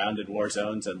go around in war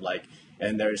zones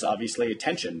and there's obviously a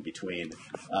tension between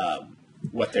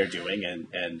what they're doing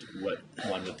and what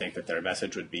one would think that their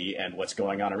message would be and what's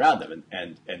going on around them.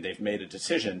 And they've made a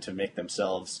decision to make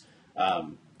themselves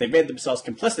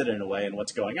complicit in a way in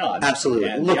what's going on. Absolutely.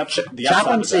 And look,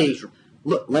 chaplaincy,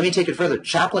 let me take it further.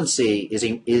 Chaplaincy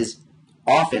is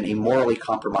often a morally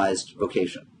compromised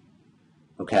vocation.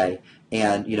 Okay?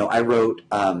 And, I wrote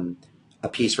a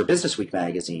piece for Business Week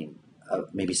magazine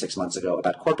maybe 6 months ago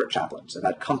about corporate chaplains,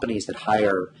 about companies that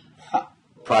hire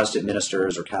Protestant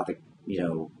ministers or Catholic,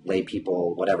 lay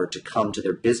people, whatever, to come to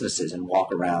their businesses and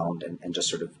walk around and just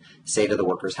sort of say to the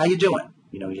workers, how you doing?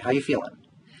 How you feeling?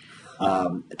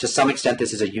 To some extent,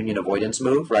 this is a union avoidance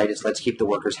move, right? It's let's keep the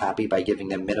workers happy by giving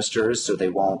them ministers so they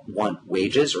won't want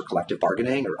wages or collective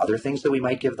bargaining or other things that we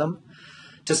might give them.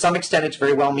 To some extent, it's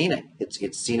very well-meaning.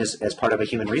 It's seen as part of a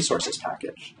human resources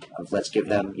package of let's give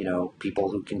them,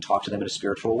 people who can talk to them in a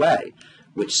spiritual way,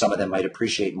 which some of them might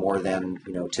appreciate more than,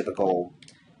 typical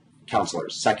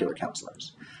counselors, secular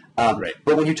counselors. Right.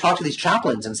 But when you talk to these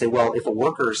chaplains and say, well, if a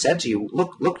worker said to you,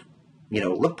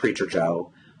 look, Preacher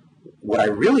Joe, what I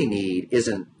really need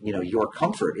isn't, your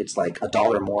comfort. It's like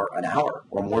 $1 more an hour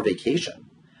or more vacation.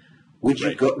 Would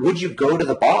you go to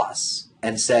the boss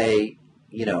and say,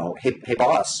 hey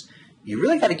boss, you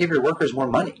really got to give your workers more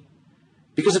money?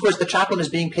 Because, of course, the chaplain is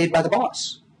being paid by the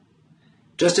boss.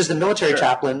 Just as the military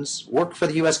chaplains work for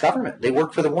the U.S. government. They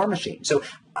work for the war machine. So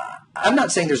I'm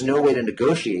not saying there's no way to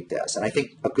negotiate this, and I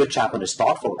think a good chaplain is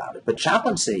thoughtful about it. But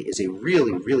chaplaincy is a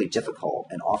really, really difficult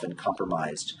and often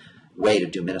compromised way to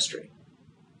do ministry.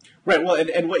 Right. Well,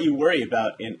 and what you worry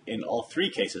about in all three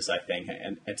cases, I think,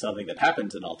 and something that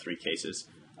happens in all three cases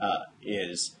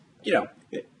is,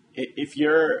 if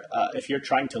you're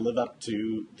trying to live up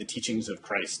to the teachings of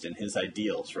Christ and his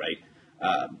ideals, right,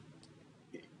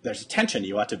 there's a tension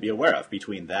you ought to be aware of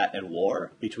between that and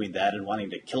war, between that and wanting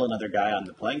to kill another guy on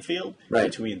the playing field,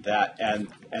 between that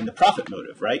and the profit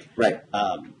motive, right? Right.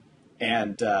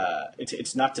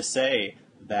 It's not to say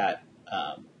that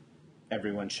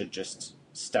everyone should just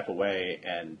step away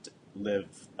and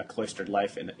live a cloistered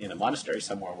life in a monastery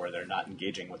somewhere where they're not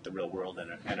engaging with the real world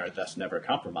and are thus never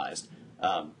compromised.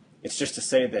 It's just to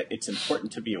say that it's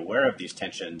important to be aware of these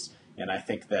tensions, and I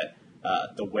think that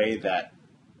the way that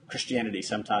Christianity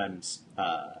sometimes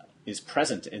is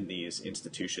present in these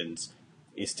institutions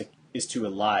is to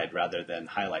elide rather than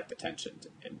highlight the tensions,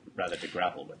 and rather to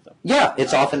grapple with them. Yeah,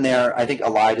 it's often there. I think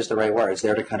elide is the right word. It's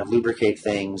there to kind of lubricate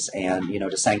things and,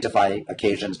 to sanctify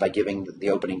occasions by giving the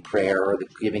opening prayer or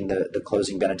giving the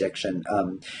closing benediction.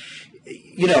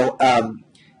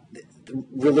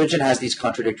 Religion has these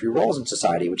contradictory roles in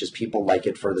society, which is people like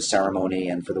it for the ceremony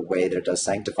and for the way that it does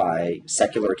sanctify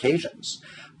secular occasions.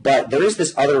 But there is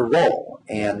this other role,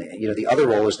 and the other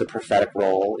role is the prophetic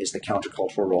role, is the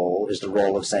countercultural role, is the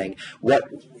role of saying what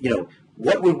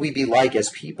would we be like as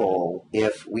people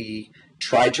if we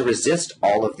tried to resist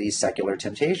all of these secular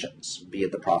temptations, be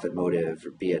it the profit motive,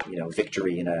 or be it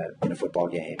victory in a football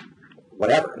game,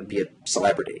 whatever, be it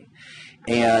celebrity.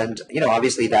 And,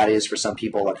 obviously that is for some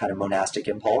people a kind of monastic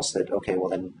impulse that, okay, well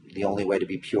then the only way to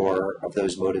be pure of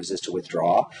those motives is to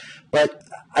withdraw. But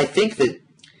I think that,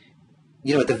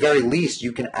 at the very least,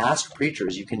 you can ask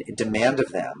preachers, you can demand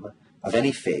of them, of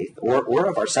any faith, or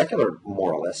of our secular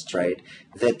moralists, right,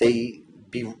 that they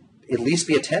at least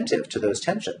be attentive to those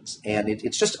tensions. And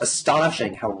it's just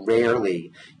astonishing how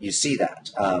rarely you see that.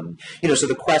 So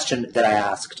the question that I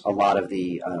asked a lot of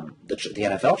the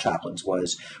NFL chaplains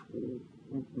was,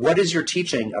 what is your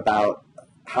teaching about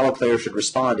how a player should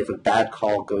respond if a bad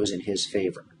call goes in his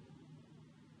favor?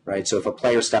 Right? So if a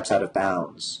player steps out of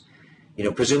bounds,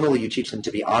 presumably you teach them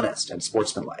to be honest and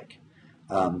sportsmanlike.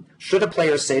 Should a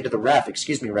player say to the ref,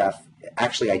 excuse me, ref,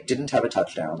 actually I didn't have a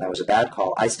touchdown. That was a bad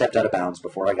call. I stepped out of bounds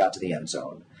before I got to the end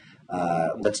zone.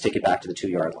 Let's take it back to the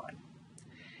 2-yard line.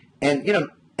 And,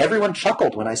 everyone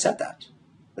chuckled when I said that.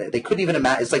 They couldn't even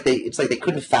imagine. It's like they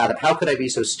couldn't fathom. How could I be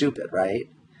so stupid, right?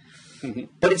 Mm-hmm.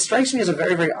 But it strikes me as a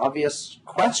very, very obvious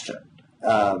question.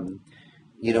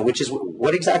 Which is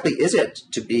what exactly is it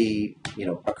to be,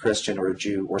 a Christian or a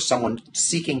Jew or someone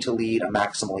seeking to lead a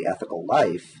maximally ethical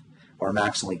life or a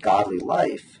maximally godly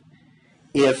life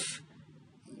if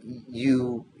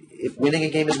winning a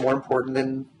game is more important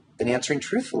than answering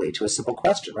truthfully to a simple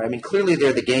question, right? I mean, clearly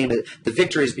the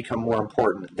victory has become more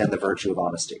important than the virtue of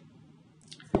honesty.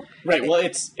 Right. Well,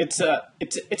 it's an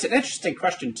interesting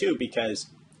question too, because,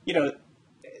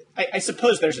 I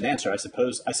suppose there's an answer. I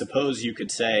suppose you could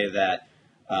say that,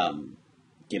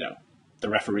 the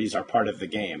referees are part of the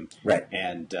game, right?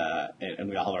 And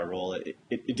we all have our role.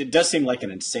 It does seem like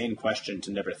an insane question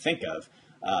to never think of,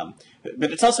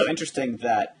 but it's also interesting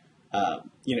that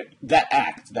that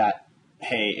act, that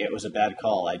hey, it was a bad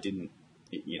call, I didn't,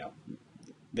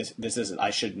 this isn't,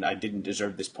 I didn't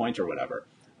deserve this point or whatever,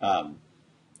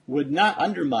 would not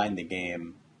undermine the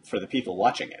game for the people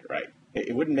watching it, right?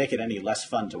 It wouldn't make it any less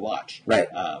fun to watch, right?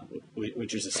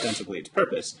 Which is ostensibly its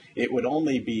purpose. It would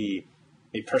only be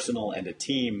a personal and a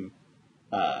team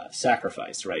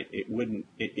sacrifice, right? It wouldn't.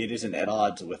 It isn't at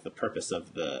odds with the purpose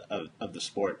of the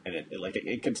sport, and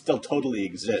it can still totally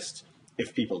exist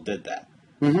if people did that.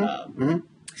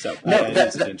 So no,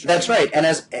 that's right.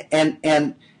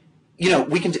 And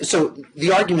we can. So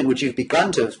the argument which you've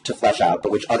begun to flesh out,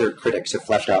 but which other critics have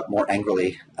fleshed out more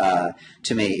angrily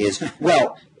to me, is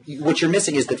well. What you're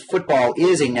missing is that football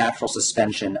is a natural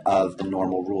suspension of the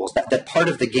normal rules. That part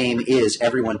of the game is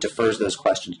everyone defers those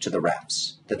questions to the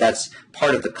refs. That's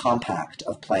part of the compact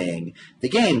of playing the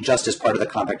game, just as part of the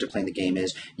compact of playing the game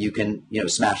is you can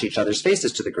smash each other's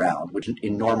faces to the ground, which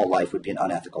in normal life would be an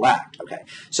unethical act. Okay,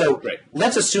 so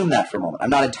Let's assume that for a moment. I'm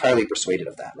not entirely persuaded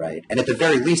of that, right? And at the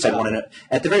very least, I'd want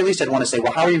to say,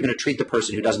 well, how are you going to treat the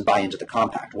person who doesn't buy into the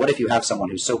compact? What if you have someone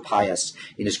who's so pious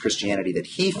in his Christianity that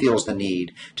he feels the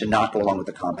need to not go along with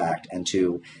the compact and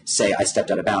to say, I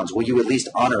stepped out of bounds? Will you at least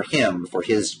honor him for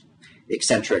his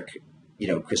eccentric,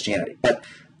 Christianity? But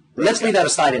let's leave that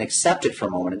aside and accept it for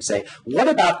a moment and say, what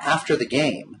about after the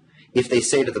game if they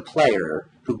say to the player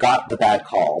who got the bad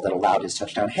call that allowed his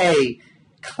touchdown, hey,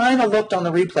 kind of looked on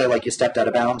the replay like you stepped out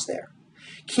of bounds there?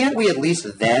 Can't we at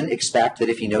least then expect that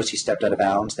if he knows he stepped out of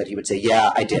bounds that he would say,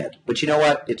 yeah, I did. But you know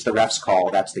what? It's the ref's call.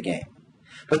 That's the game.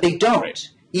 But they don't.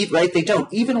 Right? They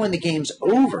don't. Even when the game's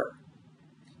over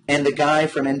and the guy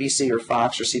from NBC or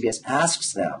Fox or CBS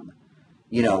asks them,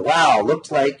 wow,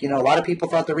 looked like, a lot of people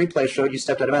thought the replay showed you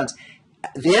stepped out of bounds.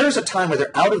 There's a time where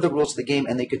they're out of the rules of the game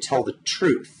and they could tell the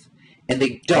truth. And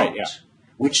they don't. Right,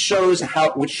 which shows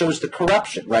the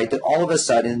corruption, right? That all of a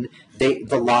sudden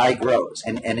the lie grows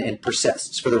and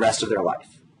persists for the rest of their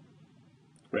life.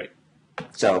 Right.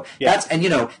 So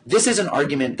this is an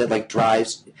argument that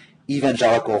drives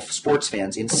evangelical sports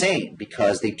fans insane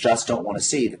because they just don't want to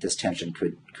see that this tension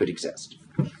could exist.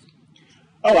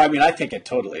 Oh, I mean, I think it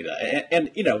totally does. And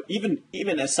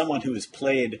even as someone who has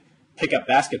played pickup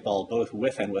basketball both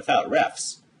with and without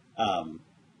refs,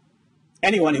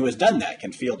 anyone who has done that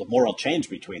can feel the moral change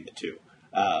between the two,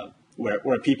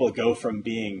 where people go from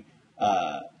being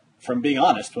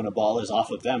honest when a ball is off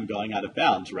of them going out of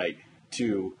bounds, right,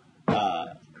 to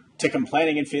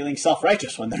complaining and feeling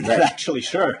self-righteous when they're not actually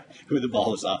sure who the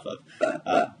ball is off of.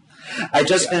 I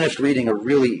just finished reading a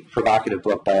really provocative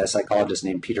book by a psychologist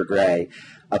named Peter Gray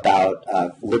about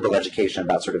liberal education,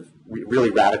 about sort of really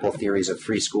radical theories of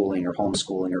free schooling or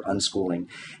homeschooling or unschooling.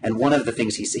 And one of the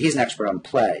things he's an expert on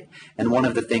play, and one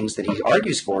of the things that he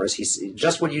argues for is he's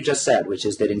just what you just said, which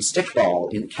is that in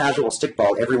stickball, in casual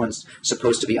stickball, everyone's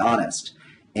supposed to be honest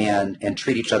and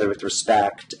treat each other with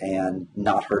respect and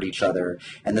not hurt each other.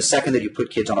 And the second that you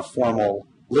put kids on a formal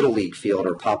Little League field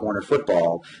or Pop Warner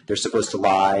football, they're supposed to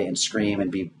lie and scream and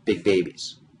be big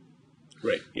babies.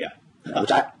 Right, yeah.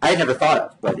 Which I had never thought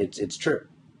of, but it's true.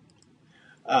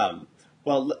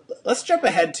 Well, let's jump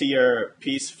ahead to your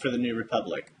piece for the New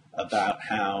Republic about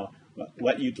how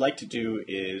what you'd like to do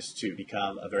is to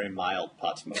become a very mild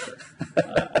pot smoker.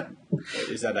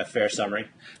 Is that a fair summary?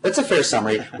 That's a fair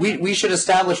summary. We should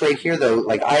establish right here, though,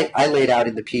 like I laid out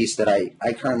in the piece that I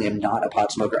currently am not a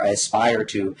pot smoker. I aspire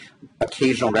to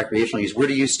occasional recreational use. Where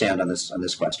do you stand on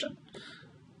this question?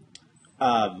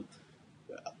 I'm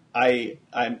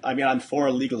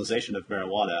for legalization of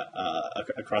marijuana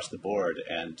across the board,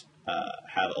 and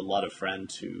have a lot of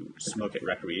friends who smoke it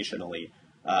recreationally,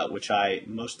 which I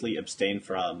mostly abstain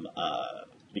from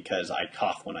because I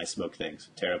cough when I smoke things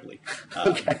terribly.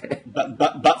 Okay.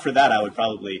 But for that, I would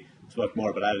probably smoke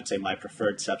more. But I would say my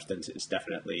preferred substance is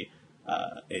definitely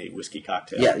a whiskey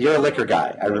cocktail. Yeah, you're a liquor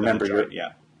guy. I remember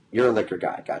you're a liquor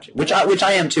guy. Gotcha. Which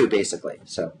I am too, basically.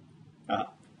 So.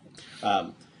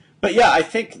 But yeah, I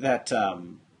think that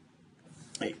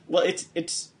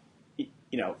it's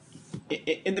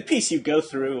in the piece you go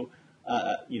through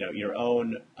your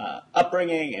own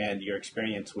upbringing and your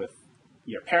experience with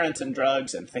your parents and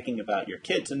drugs and thinking about your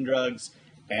kids and drugs,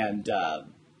 and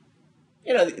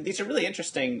these are really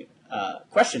interesting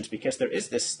questions because there is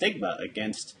this stigma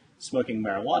against smoking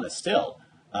marijuana still,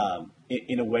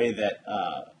 in a way that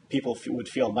people would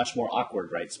feel much more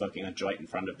awkward, right, smoking a joint in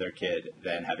front of their kid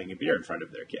than having a beer in front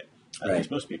of their kid,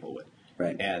 as most people would.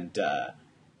 Right. And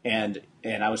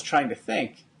I was trying to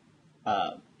think,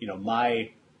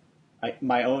 my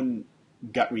own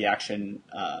gut reaction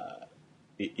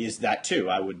is that too.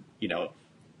 I would,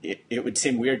 it would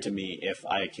seem weird to me if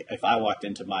I walked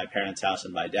into my parents' house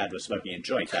and my dad was smoking a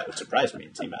joint. That would surprise me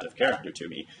and seem out of character to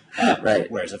me. Right.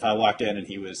 Whereas if I walked in and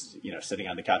he was, sitting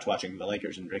on the couch watching the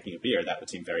Lakers and drinking a beer, that would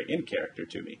seem very in character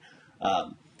to me.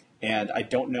 And I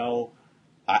don't know.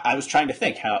 I was trying to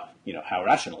think how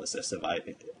rational is this?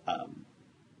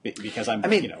 Because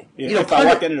if I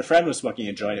walked in and a friend was smoking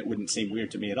a joint, it wouldn't seem weird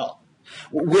to me at all.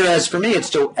 Whereas for me, it's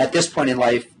still at this point in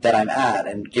life that I'm at,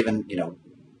 and given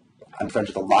I'm friends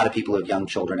with a lot of people who have young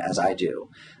children, as I do.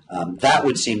 That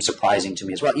would seem surprising to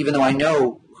me as well, even though I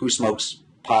know who smokes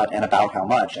pot and about how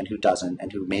much, and who doesn't,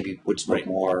 and who maybe would smoke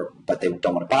more, but they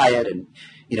don't want to buy it, and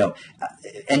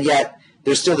yet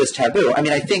there's still this taboo. I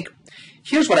mean, I think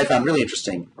here's what I found really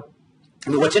interesting. I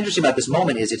mean, what's interesting about this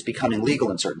moment is it's becoming legal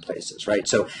in certain places, right?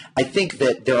 So I think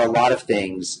that there are a lot of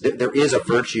things. There is a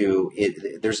virtue.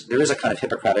 There is a kind of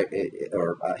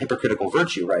hypocritical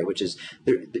virtue, right? Which is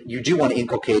you do want to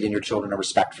inculcate in your children a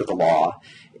respect for the law,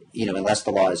 unless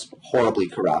the law is horribly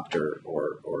corrupt or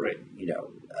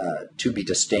to be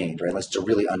disdained, right? Unless it's a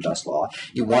really unjust law.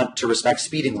 You want to respect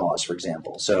speeding laws, for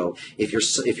example. So if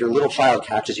your little child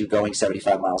catches you going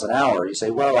 75 miles an hour, you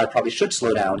say, well, I probably should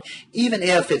slow down, even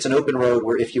if it's an open road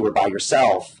where if you were by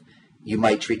yourself, you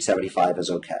might treat 75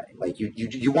 as okay. Like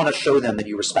you want to show them that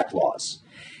you respect laws.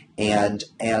 And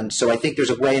so I think there's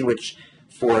a way in which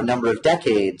for a number of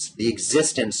decades, the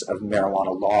existence of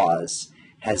marijuana laws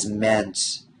has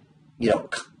meant,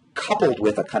 coupled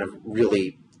with a kind of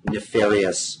really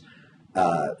nefarious,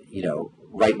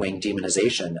 right-wing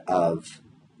demonization of,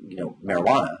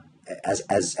 marijuana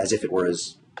as if it were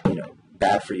as,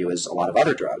 bad for you as a lot of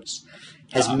other drugs,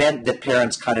 has meant that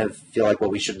parents kind of feel like,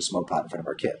 well, we shouldn't smoke pot in front of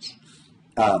our kids.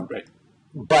 Right.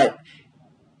 But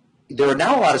there are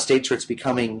now a lot of states where it's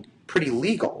becoming pretty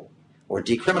legal or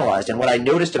decriminalized. And what I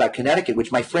noticed about Connecticut,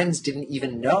 which my friends didn't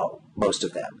even know, most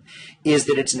of them, is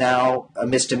that it's now a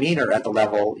misdemeanor at the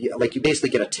level, like you basically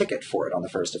get a ticket for it on the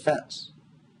first offense.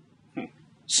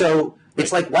 So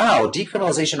it's like, wow,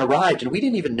 decriminalization arrived, and we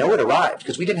didn't even know it arrived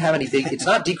because we didn't have anything. It's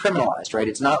not decriminalized, right?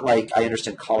 It's not like I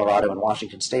understand Colorado and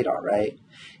Washington State are, right?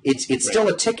 It's still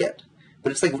a ticket,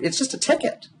 but it's just a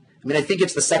ticket. I mean, I think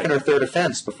it's the second or third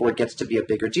offense before it gets to be a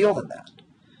bigger deal than that.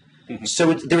 Mm-hmm.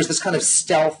 So there was this kind of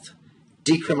stealth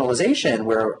decriminalization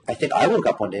where I think I woke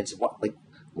up one day and said,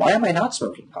 why am I not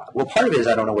smoking pot? Well, part of it is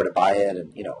I don't know where to buy it,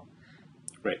 and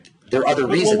right. There are other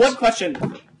reasons. One question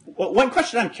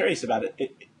I'm curious about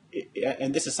it,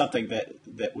 and this is something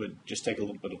that would just take a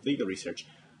little bit of legal research.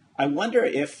 I wonder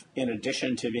if, in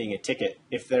addition to being a ticket,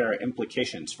 if there are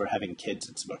implications for having kids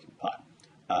and smoking pot.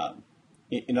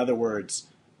 In other words,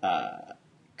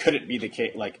 could it be the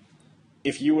case, like,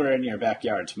 if you were in your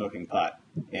backyard smoking pot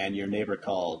and your neighbor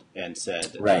called and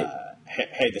said, right.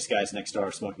 Hey, this guy's next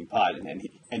door smoking pot, and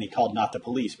he called not the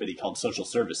police, but he called social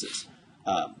services.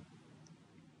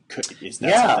 Is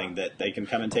that something that they can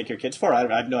come and take your kids for? I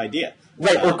have no idea.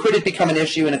 Right, or could it become an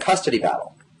issue in a custody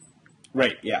battle?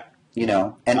 Right, yeah.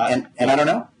 And I don't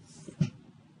know.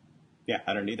 Yeah,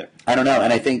 I don't either. I don't know,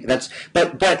 and I think that's –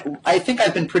 but I think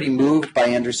I've been pretty moved by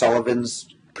Andrew Sullivan's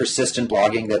persistent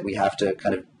blogging that we have to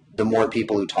kind of – the more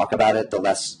people who talk about it, the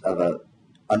less of a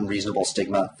unreasonable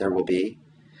stigma there will be.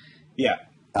 Yeah.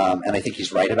 And I think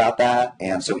he's right about that.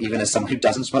 And so even as someone who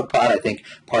doesn't smoke pot, I think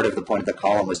part of the point of the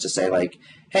column was to say, like,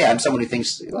 hey, I'm someone who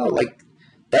thinks,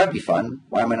 that would be fun.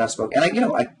 Why am I not smoking?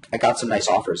 And I got some nice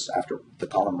offers after the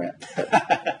column ran.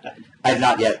 I've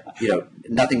not yet,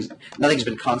 nothing's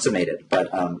been consummated, but,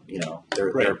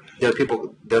 there are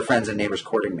people, there are friends and neighbors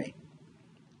courting me.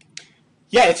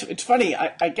 Yeah, it's funny.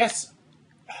 I guess.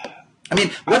 I mean,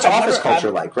 what's office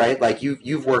culture like, right? Like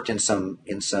you've worked in some,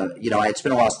 it's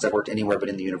been a while since I've worked anywhere but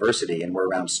in the university, and we're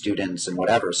around students and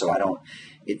whatever. So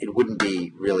it wouldn't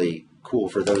be really cool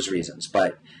for those reasons.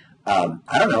 But I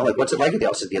don't know, like what's it like at the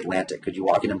office of the Atlantic? Could you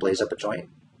walk in and blaze up a joint?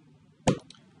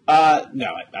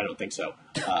 No, I don't think so.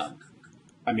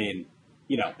 I mean,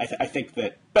 I think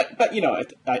that, but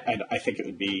I think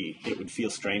it would feel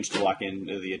strange to walk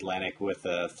into the Atlantic with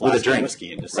a flask of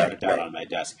whiskey and just set it down on my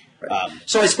desk. Right.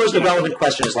 So I suppose the relevant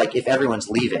question is, like, if everyone's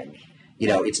leaving,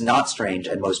 it's not strange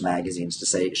in most magazines to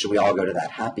say, should we all go to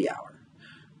that happy hour,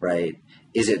 right?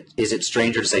 Is it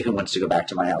stranger to say, who wants to go back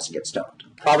to my house and get stoned?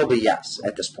 Probably yes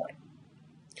at this point.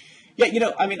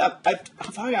 Yeah, I mean,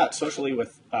 I've hung out socially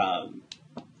with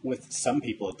some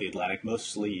people at the Atlantic,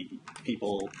 mostly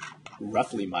people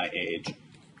roughly my age,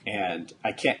 and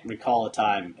I can't recall a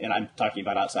time, and I'm talking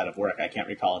about outside of work, I can't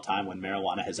recall a time when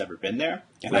marijuana has ever been there,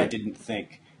 and right. I didn't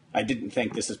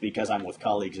think this is because I'm with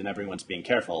colleagues and everyone's being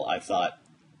careful. I thought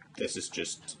this is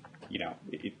just,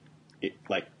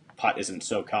 like pot isn't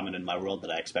so common in my world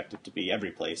that I expect it to be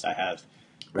every place. I have,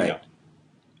 right.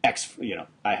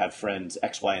 I have friends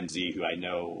X, Y, and Z who I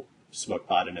know smoke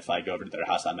pot, and if I go over to their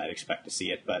house, I might expect to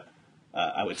see it. But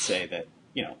I would say that,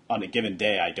 on a given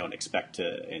day, I don't expect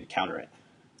to encounter it.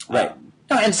 Right.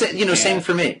 No, and same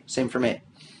for me. Same for me.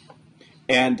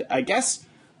 And I guess,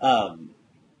 but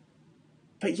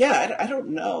yeah, I don't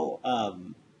know.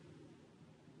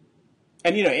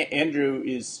 And Andrew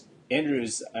is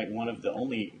like one of the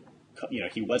only,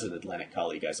 he was an Atlantic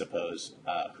colleague, I suppose,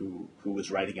 who was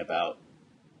writing about,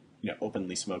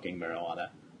 openly smoking marijuana.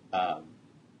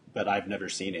 But I've never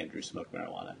seen Andrew smoke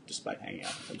marijuana, despite hanging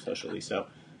out with him socially. So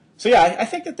yeah, I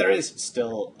think that there is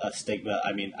still a stigma.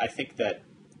 I mean, I think that,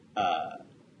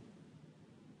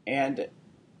 and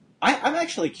I'm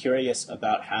actually curious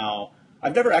about how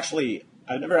I've never actually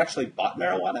bought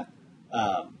marijuana,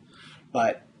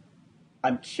 but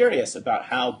I'm curious about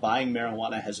how buying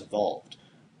marijuana has evolved,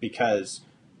 because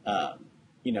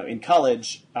in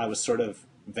college I was sort of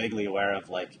vaguely aware of,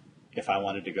 like, if I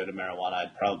wanted to go to marijuana,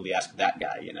 I'd probably ask that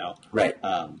guy, Right.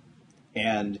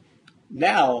 And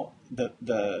now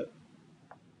the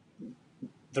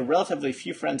relatively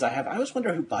few friends I have, I always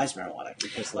wonder who buys marijuana,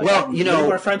 because I have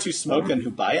more friends who smoke than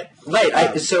who buy it. Right.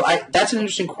 That's an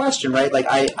interesting question, right? Like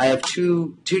I have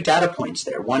two data points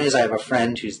there. One is I have a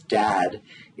friend whose dad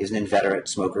is an inveterate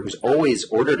smoker who's always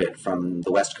ordered it from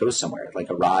the West Coast somewhere. It, like,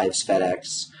 arrives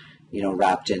FedEx,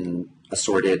 wrapped in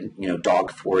assorted,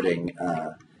 dog thwarting,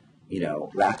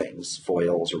 wrappings,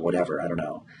 foils, or whatever. I don't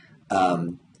know.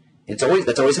 That's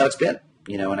always how it's been,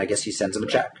 and I guess he sends them a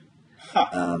check.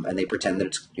 Huh. And they pretend that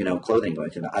it's, clothing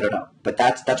going through them. I don't know. But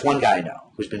that's one guy I know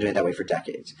who's been doing it that way for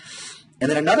decades. And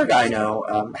then another guy I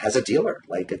know has a dealer,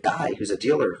 like a guy who's a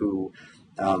dealer who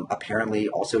apparently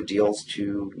also deals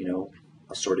to,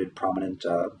 assorted prominent,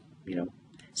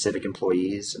 civic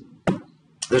employees.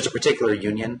 There's a particular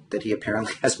union that he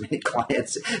apparently has many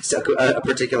clients, so a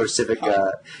particular civic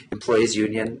employees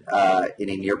union in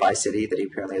a nearby city that he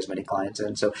apparently has many clients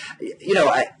in. So,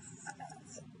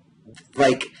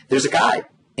 there's a guy.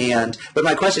 But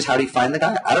my question is, how do you find the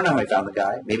guy? I don't know how he found the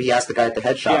guy. Maybe he asked the guy at the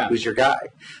head shop, who's your guy?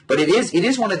 But it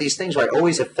is one of these things where I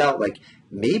always have felt like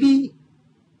maybe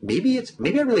I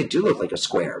really do look like a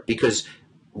square, because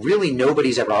really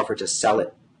nobody's ever offered to sell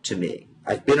it to me.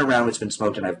 I've been around when it's been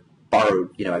smoked, and I've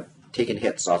borrowed, I've taken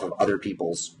hits off of other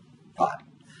people's pot.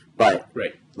 But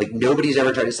nobody's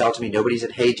ever tried to sell it to me. Nobody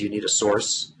said, hey, do you need a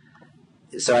source?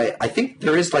 So I think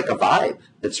there is like a vibe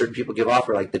that certain people give off,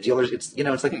 or like the dealers. It's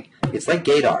like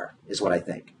gaydar is what I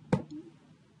think.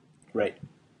 Right.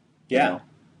 Yeah.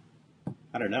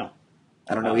 I don't know.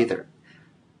 I don't know either.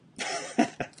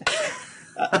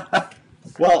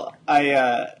 Well,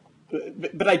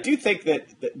 but I do think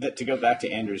that to go back to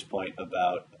Andrew's point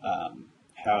about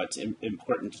how it's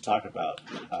important to talk about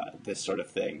this sort of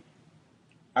thing,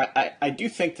 I do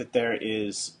think that there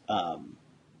is.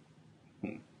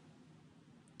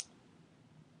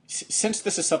 Since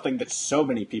this is something that so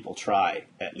many people try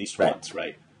at least once,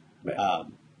 right?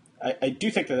 I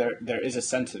do think that there is a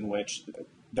sense in which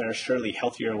there are surely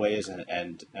healthier ways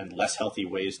and less healthy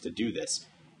ways to do this.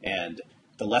 And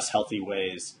the less healthy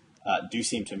ways do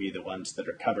seem to me the ones that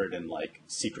are covered in, like,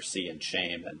 secrecy and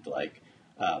shame, and, like,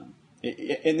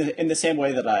 in the same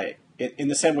way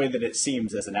that it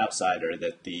seems as an outsider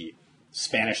that the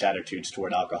Spanish attitudes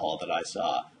toward alcohol that I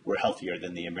saw were healthier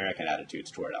than the American attitudes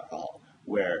toward alcohol.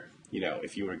 Where,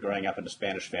 if you were growing up in a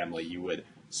Spanish family, you would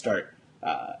start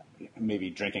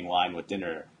maybe drinking wine with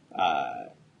dinner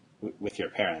with your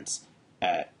parents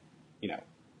at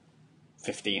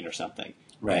 15 or something,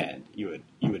 and you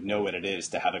would know what it is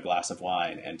to have a glass of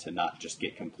wine and to not just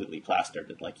get completely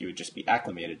plastered. Like, you would just be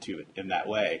acclimated to it in that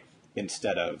way,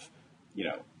 instead of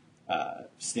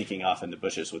sneaking off in the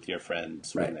bushes with your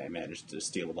friends when they managed to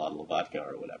steal a bottle of vodka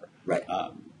or whatever.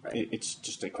 It's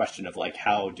just a question of, like,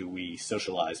 how do we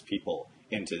socialize people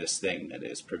into this thing that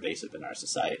is pervasive in our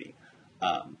society?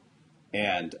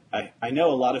 And I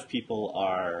know a lot of people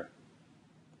are,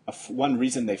 one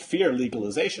reason they fear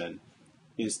legalization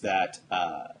is that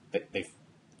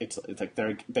it's like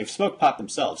they've smoked pot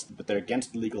themselves, but they're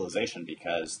against legalization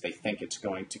because they think it's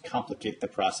going to complicate the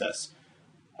process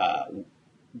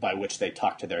by which they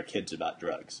talk to their kids about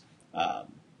drugs.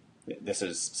 This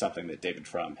is something that David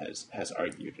Frum has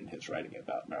argued in his writing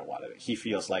about marijuana. That he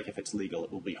feels like if it's legal,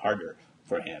 it will be harder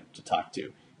for him to talk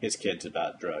to his kids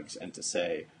about drugs and to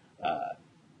say,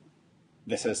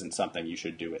 this isn't something you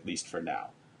should do, at least for now.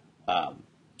 And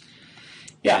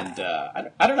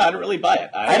I don't know. I don't really buy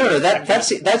it. I don't know.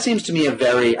 That seems to me a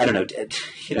very, I don't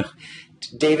know.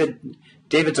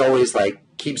 David's always, like,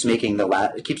 keeps making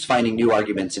keeps finding new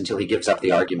arguments until he gives up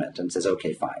the argument and says,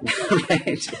 "Okay, fine."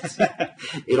 Right?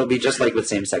 It'll be just like with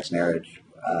same-sex marriage,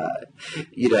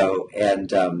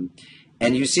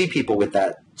 and you see people with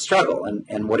that struggle,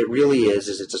 and what it really is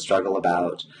it's a struggle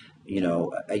about.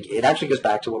 It actually goes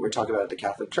back to what we're talking about at the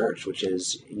Catholic Church, which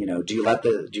is, do you let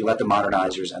the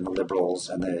modernizers and the liberals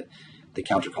and the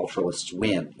counterculturalists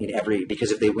win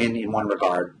because if they win in one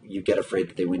regard, you get afraid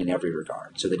that they win in every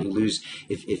regard, so that you lose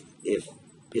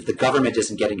if the government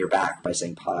isn't getting your back by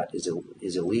saying pot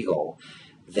is illegal,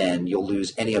 then you'll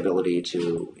lose any ability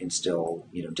to instill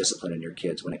discipline in your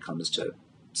kids when it comes to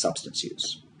substance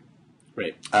use.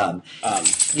 Right.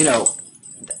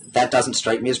 That doesn't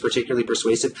strike me as particularly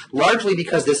persuasive, largely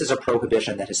because this is a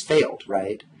prohibition that has failed,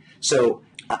 right? So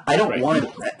I don't want to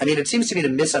 – I mean, it seems to me to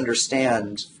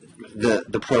misunderstand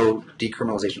the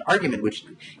pro-decriminalization argument, which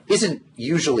isn't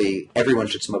usually everyone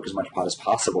should smoke as much pot as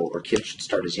possible or kids should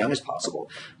start as young as possible,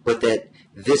 but that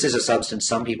this is a substance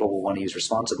some people will want to use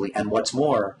responsibly. And what's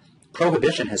more,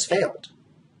 prohibition has failed.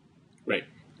 Right.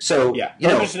 So, yeah,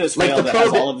 prohibition has failed. It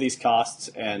has all of these costs,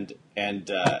 and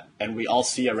we all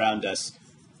see around us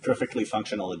perfectly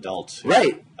functional adults who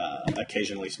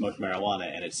occasionally smoke marijuana,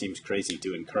 and it seems crazy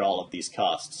to incur all of these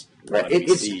costs. Right.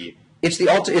 It's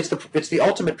the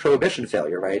ultimate prohibition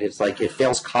failure, right? It's like it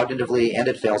fails cognitively and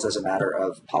it fails as a matter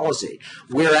of policy.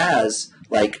 Whereas,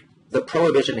 like, the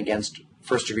prohibition against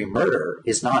first-degree murder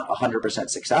is not 100%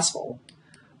 successful,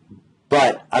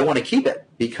 but I want to keep it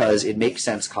because it makes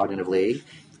sense cognitively.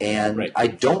 And I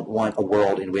don't want a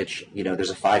world in which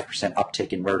there's a 5%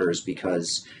 uptick in murders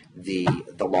because the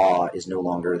law is no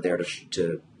longer there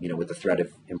to with the threat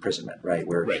of imprisonment, right?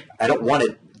 I don't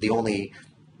want the only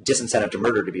disincentive to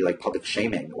murder to be like public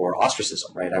shaming or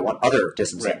ostracism, right? I want other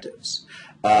disincentives.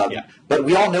 But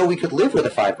we all know we could live with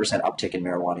a 5% uptick in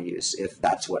marijuana use if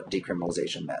that's what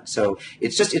decriminalization meant. So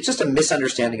it's just a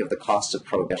misunderstanding of the costs of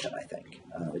prohibition, I think.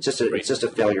 It's just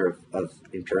a failure of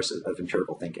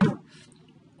empirical thinking.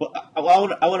 Well, I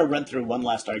want to run through one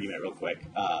last argument real quick,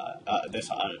 this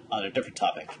on a different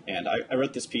topic. And I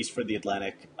wrote this piece for The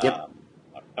Atlantic.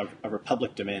 A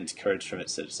Republic Demands Courage from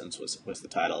Its Citizens was the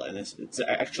title. And it's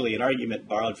actually an argument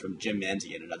borrowed from Jim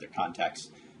Manzi in another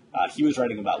context. He was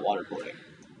writing about waterboarding.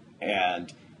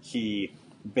 And he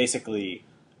basically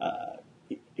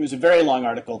it was a very long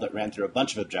article that ran through a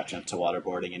bunch of objections to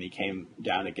waterboarding, and he came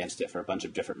down against it for a bunch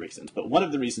of different reasons. But one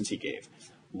of the reasons he gave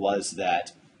was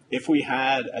that if we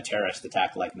had a terrorist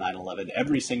attack like 9/11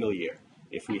 every single year,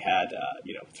 if we had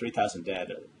 3,000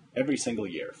 dead every single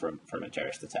year from a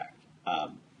terrorist attack,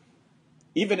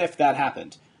 even if that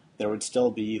happened, there would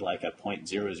still be like a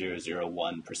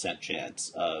 0.0001%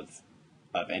 chance of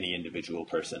any individual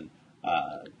person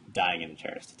dying in a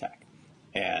terrorist attack.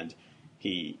 And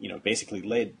he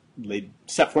basically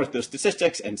set forth those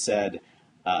statistics and said,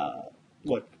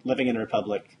 look, living in a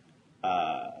republic,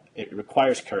 it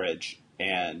requires courage.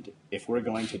 And if we're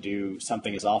going to do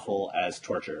something as awful as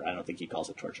torture, I don't think he calls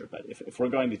it torture, but if we're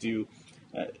going to do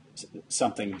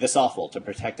something this awful to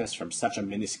protect us from such a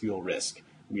minuscule risk,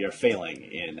 we are failing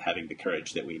in having the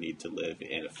courage that we need to live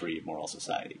in a free, moral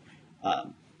society.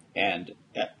 And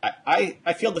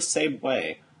I feel the same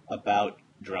way about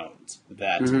drones,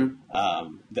 that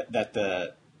that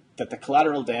the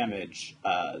collateral damage,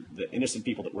 the innocent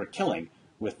people that we're killing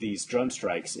with these drone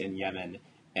strikes in Yemen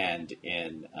and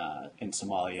in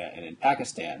Somalia and in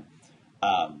Pakistan,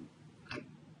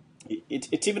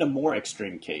 it's even a more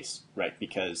extreme case, right?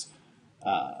 Because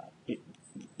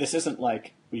this isn't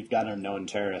like we've got a known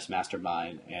terrorist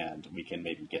mastermind and we can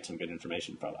maybe get some good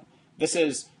information from him.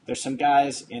 There's some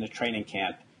guys in a training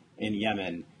camp in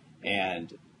Yemen,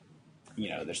 and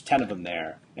there's 10 of them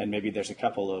there, and maybe there's a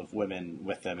couple of women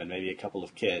with them and maybe a couple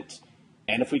of kids.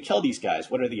 And if we kill these guys,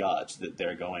 what are the odds that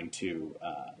they're going to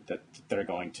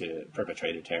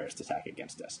perpetrate a terrorist attack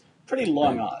against us? Pretty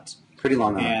long odds. Pretty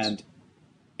long odds.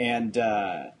 And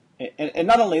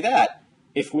not only that,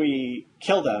 if we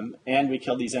kill them and we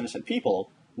kill these innocent people,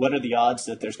 what are the odds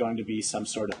that there's going to be some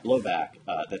sort of blowback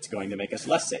that's going to make us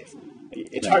less safe?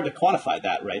 It's hard to quantify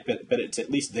that, right? But it's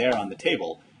at least there on the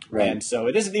table. Right. And so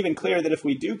it isn't even clear that if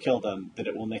we do kill them, that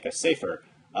it will make us safer.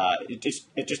 It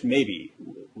just maybe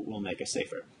will make us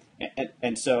safer.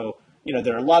 And so,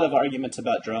 there are a lot of arguments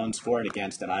about drones for and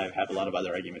against, and I have a lot of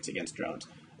other arguments against drones.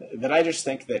 That I just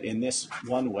think that in this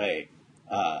one way,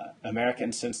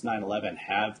 Americans since 9/11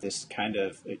 have this kind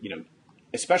of,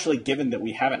 especially given that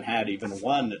we haven't had even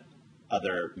one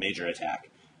other major attack,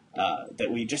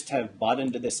 that we just have bought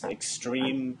into this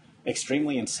extremely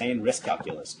insane risk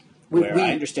calculus. Where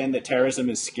I understand that terrorism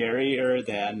is scarier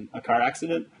than a car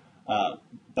accident,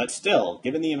 But still,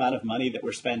 given the amount of money that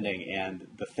we're spending and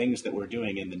the things that we're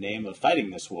doing in the name of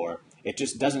fighting this war, it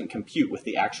just doesn't compute with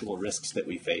the actual risks that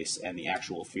we face and the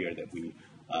actual fear that we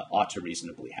ought to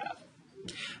reasonably have.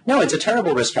 No, it's a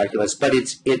terrible risk calculus, but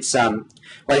it's well,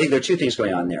 I think there are two things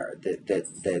going on there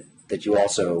that you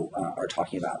also are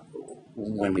talking about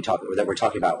when we talk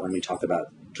when we talk about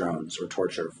drones or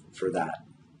torture for that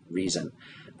reason.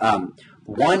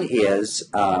 One is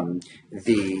the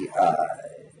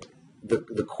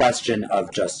question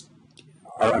of just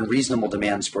our unreasonable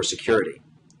demands for security,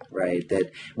 right?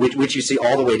 That which you see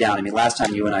all the way down. I mean, last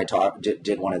time you and I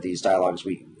did one of these dialogues,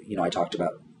 I talked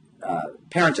about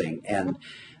parenting, and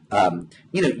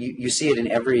you see it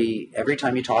in every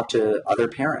time you talk to other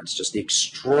parents, just the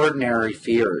extraordinary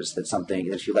fears that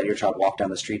if you let your child walk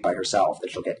down the street by herself, that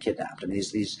she'll get kidnapped. I mean,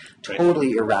 these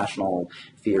totally irrational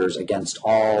fears against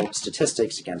all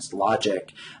statistics, against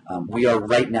logic. We are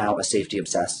right now a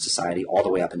safety-obsessed society all the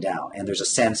way up and down, and there's a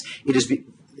sense it is.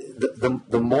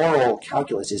 The moral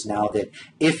calculus is now that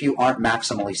if you aren't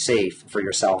maximally safe for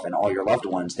yourself and all your loved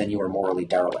ones, then you are morally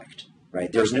derelict. Right?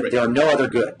 There are no other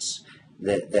goods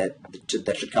that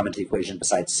should come into the equation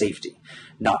besides safety.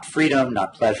 Not freedom,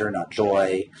 not pleasure, not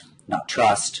joy, not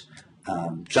trust,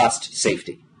 just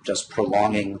safety, just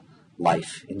prolonging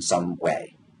life in some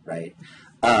way, right?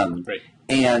 And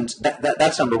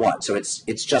that's number one. So it's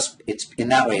in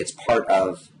that way it's part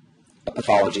of a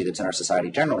pathology that's in our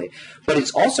society generally. But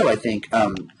it's also, I think,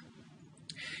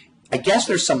 I guess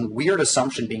there's some weird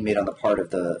assumption being made on the part of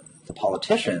the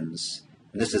politicians.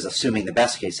 And this is assuming the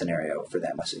best case scenario for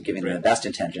them, giving them the best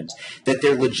intentions, that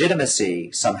their legitimacy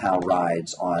somehow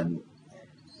rides on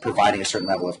providing a certain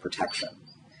level of protection,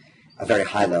 a very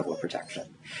high level of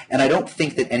protection. And I don't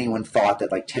think that anyone thought that,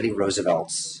 like, Teddy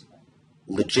Roosevelt's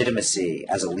legitimacy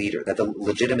as a leader, that the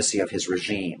legitimacy of his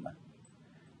regime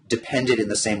depended in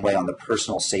the same way on the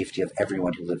personal safety of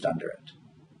everyone who lived under it.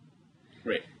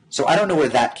 Right. So I don't know where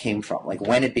that came from, like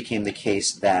when it became the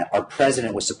case that our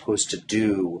president was supposed to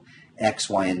do X,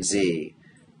 Y, and Z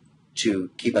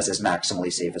to keep us as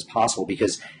maximally safe as possible,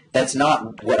 because that's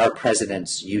not what our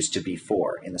presidents used to be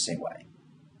for in the same way.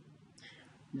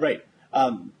 Right.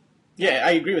 Yeah,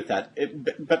 I agree with that.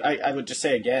 But I would just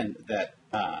say again that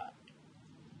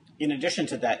in addition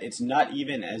to that, it's not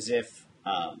even as if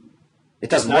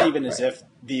as if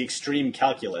the extreme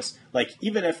calculus, like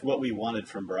even if what we wanted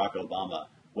from Barack Obama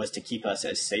was to keep us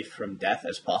as safe from death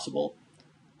as possible,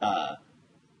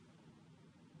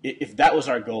 if that was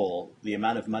our goal, the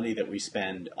amount of money that we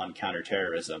spend on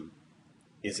counterterrorism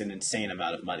is an insane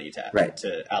amount of money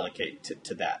to allocate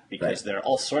to that, because there are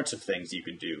all sorts of things you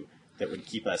could do that would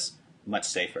keep us much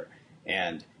safer.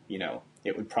 And,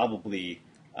 it would probably,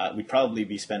 we'd probably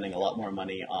be spending a lot more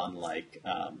money on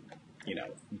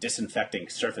disinfecting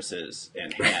surfaces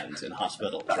and hands in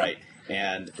hospitals, right?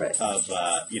 And of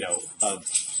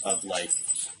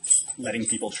letting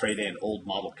people trade in old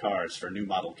model cars for new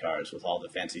model cars with all the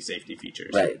fancy safety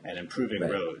features, and improving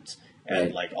roads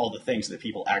and all the things that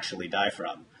people actually die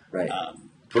from.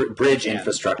 Bridge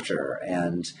infrastructure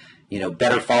and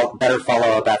better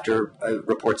follow up after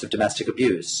reports of domestic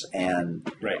abuse and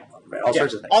all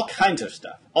sorts of things. All kinds of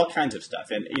stuff.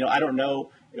 And I don't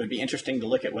know. It would be interesting to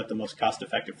look at what the most cost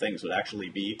effective things would actually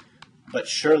be, but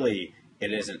surely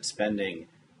it isn't spending.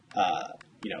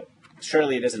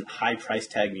 Surely it isn't high price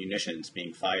tag munitions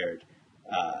being fired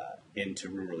into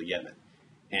rural Yemen,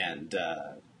 and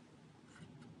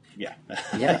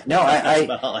No,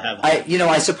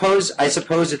 I suppose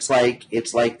it's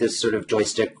like this sort of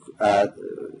joystick,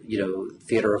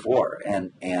 theater of war,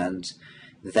 and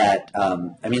that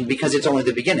because it's only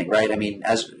the beginning, right? I mean,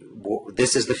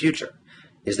 this is the future,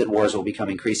 is that wars will become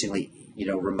increasingly,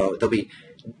 remote. They'll be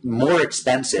more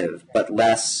expensive, but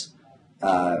less.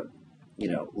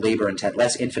 Labor intensive,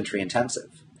 less infantry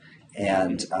intensive,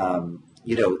 and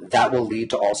that will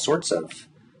lead to all sorts of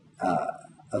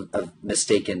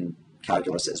mistaken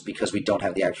calculuses, because we don't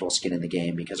have the actual skin in the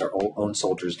game, because our own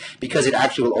soldiers, because it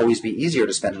actually will always be easier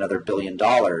to spend another $1 billion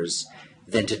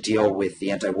than to deal with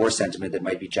the anti-war sentiment that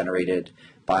might be generated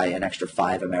by an extra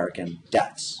 5 American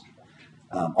deaths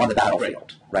on the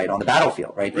battlefield, right? On the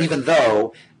battlefield, right? Even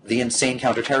though the insane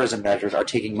counterterrorism measures are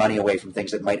taking money away from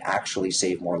things that might actually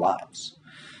save more lives.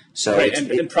 So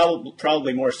and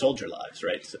probably more soldier lives,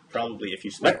 right? So probably if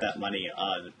you spent that money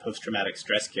on post-traumatic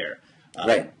stress care,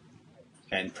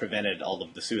 and prevented all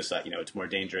of the suicide, it's more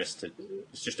dangerous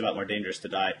it's just about more dangerous to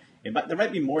die. There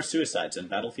might be more suicides and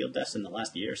battlefield deaths in the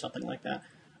last year or something like that.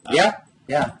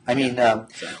 Yeah. I mean,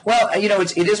 well, you know,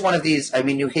 it is one of these. I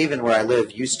mean, New Haven, where I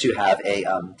live, used to have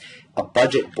a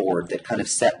budget board that kind of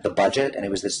set the budget, and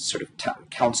it was this sort of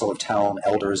council of town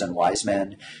elders and wise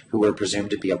men who were presumed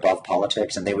to be above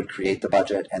politics, and they would create the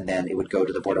budget, and then it would go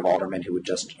to the board of aldermen, who would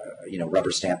just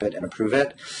rubber stamp it and approve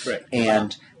it. Right.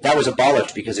 And that was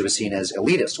abolished because it was seen as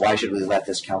elitist. Why should we let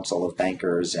this council of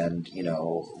bankers and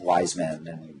wise men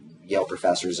and Yale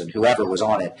professors and whoever was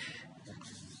on it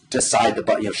decide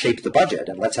shape the budget,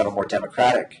 and let's have a more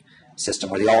democratic system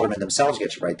where the aldermen themselves get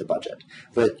to write the budget.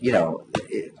 But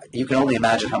you can only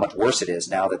imagine how much worse it is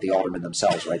now that the aldermen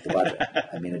themselves write the budget.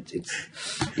 I mean, it's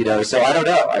so I don't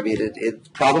know. I mean,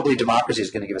 it probably democracy is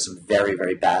going to give us some very,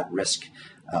 very bad risk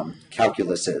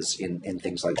calculuses in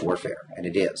things like warfare, and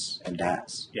it is and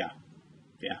has. Yeah.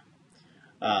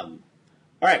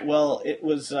 All right. Well,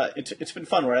 it's been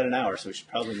fun. We're at an hour, so we should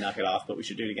probably knock it off. But we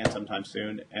should do it again sometime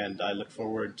soon. And I look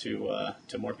forward to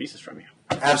more pieces from you.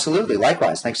 Absolutely.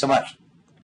 Likewise. Thanks so much.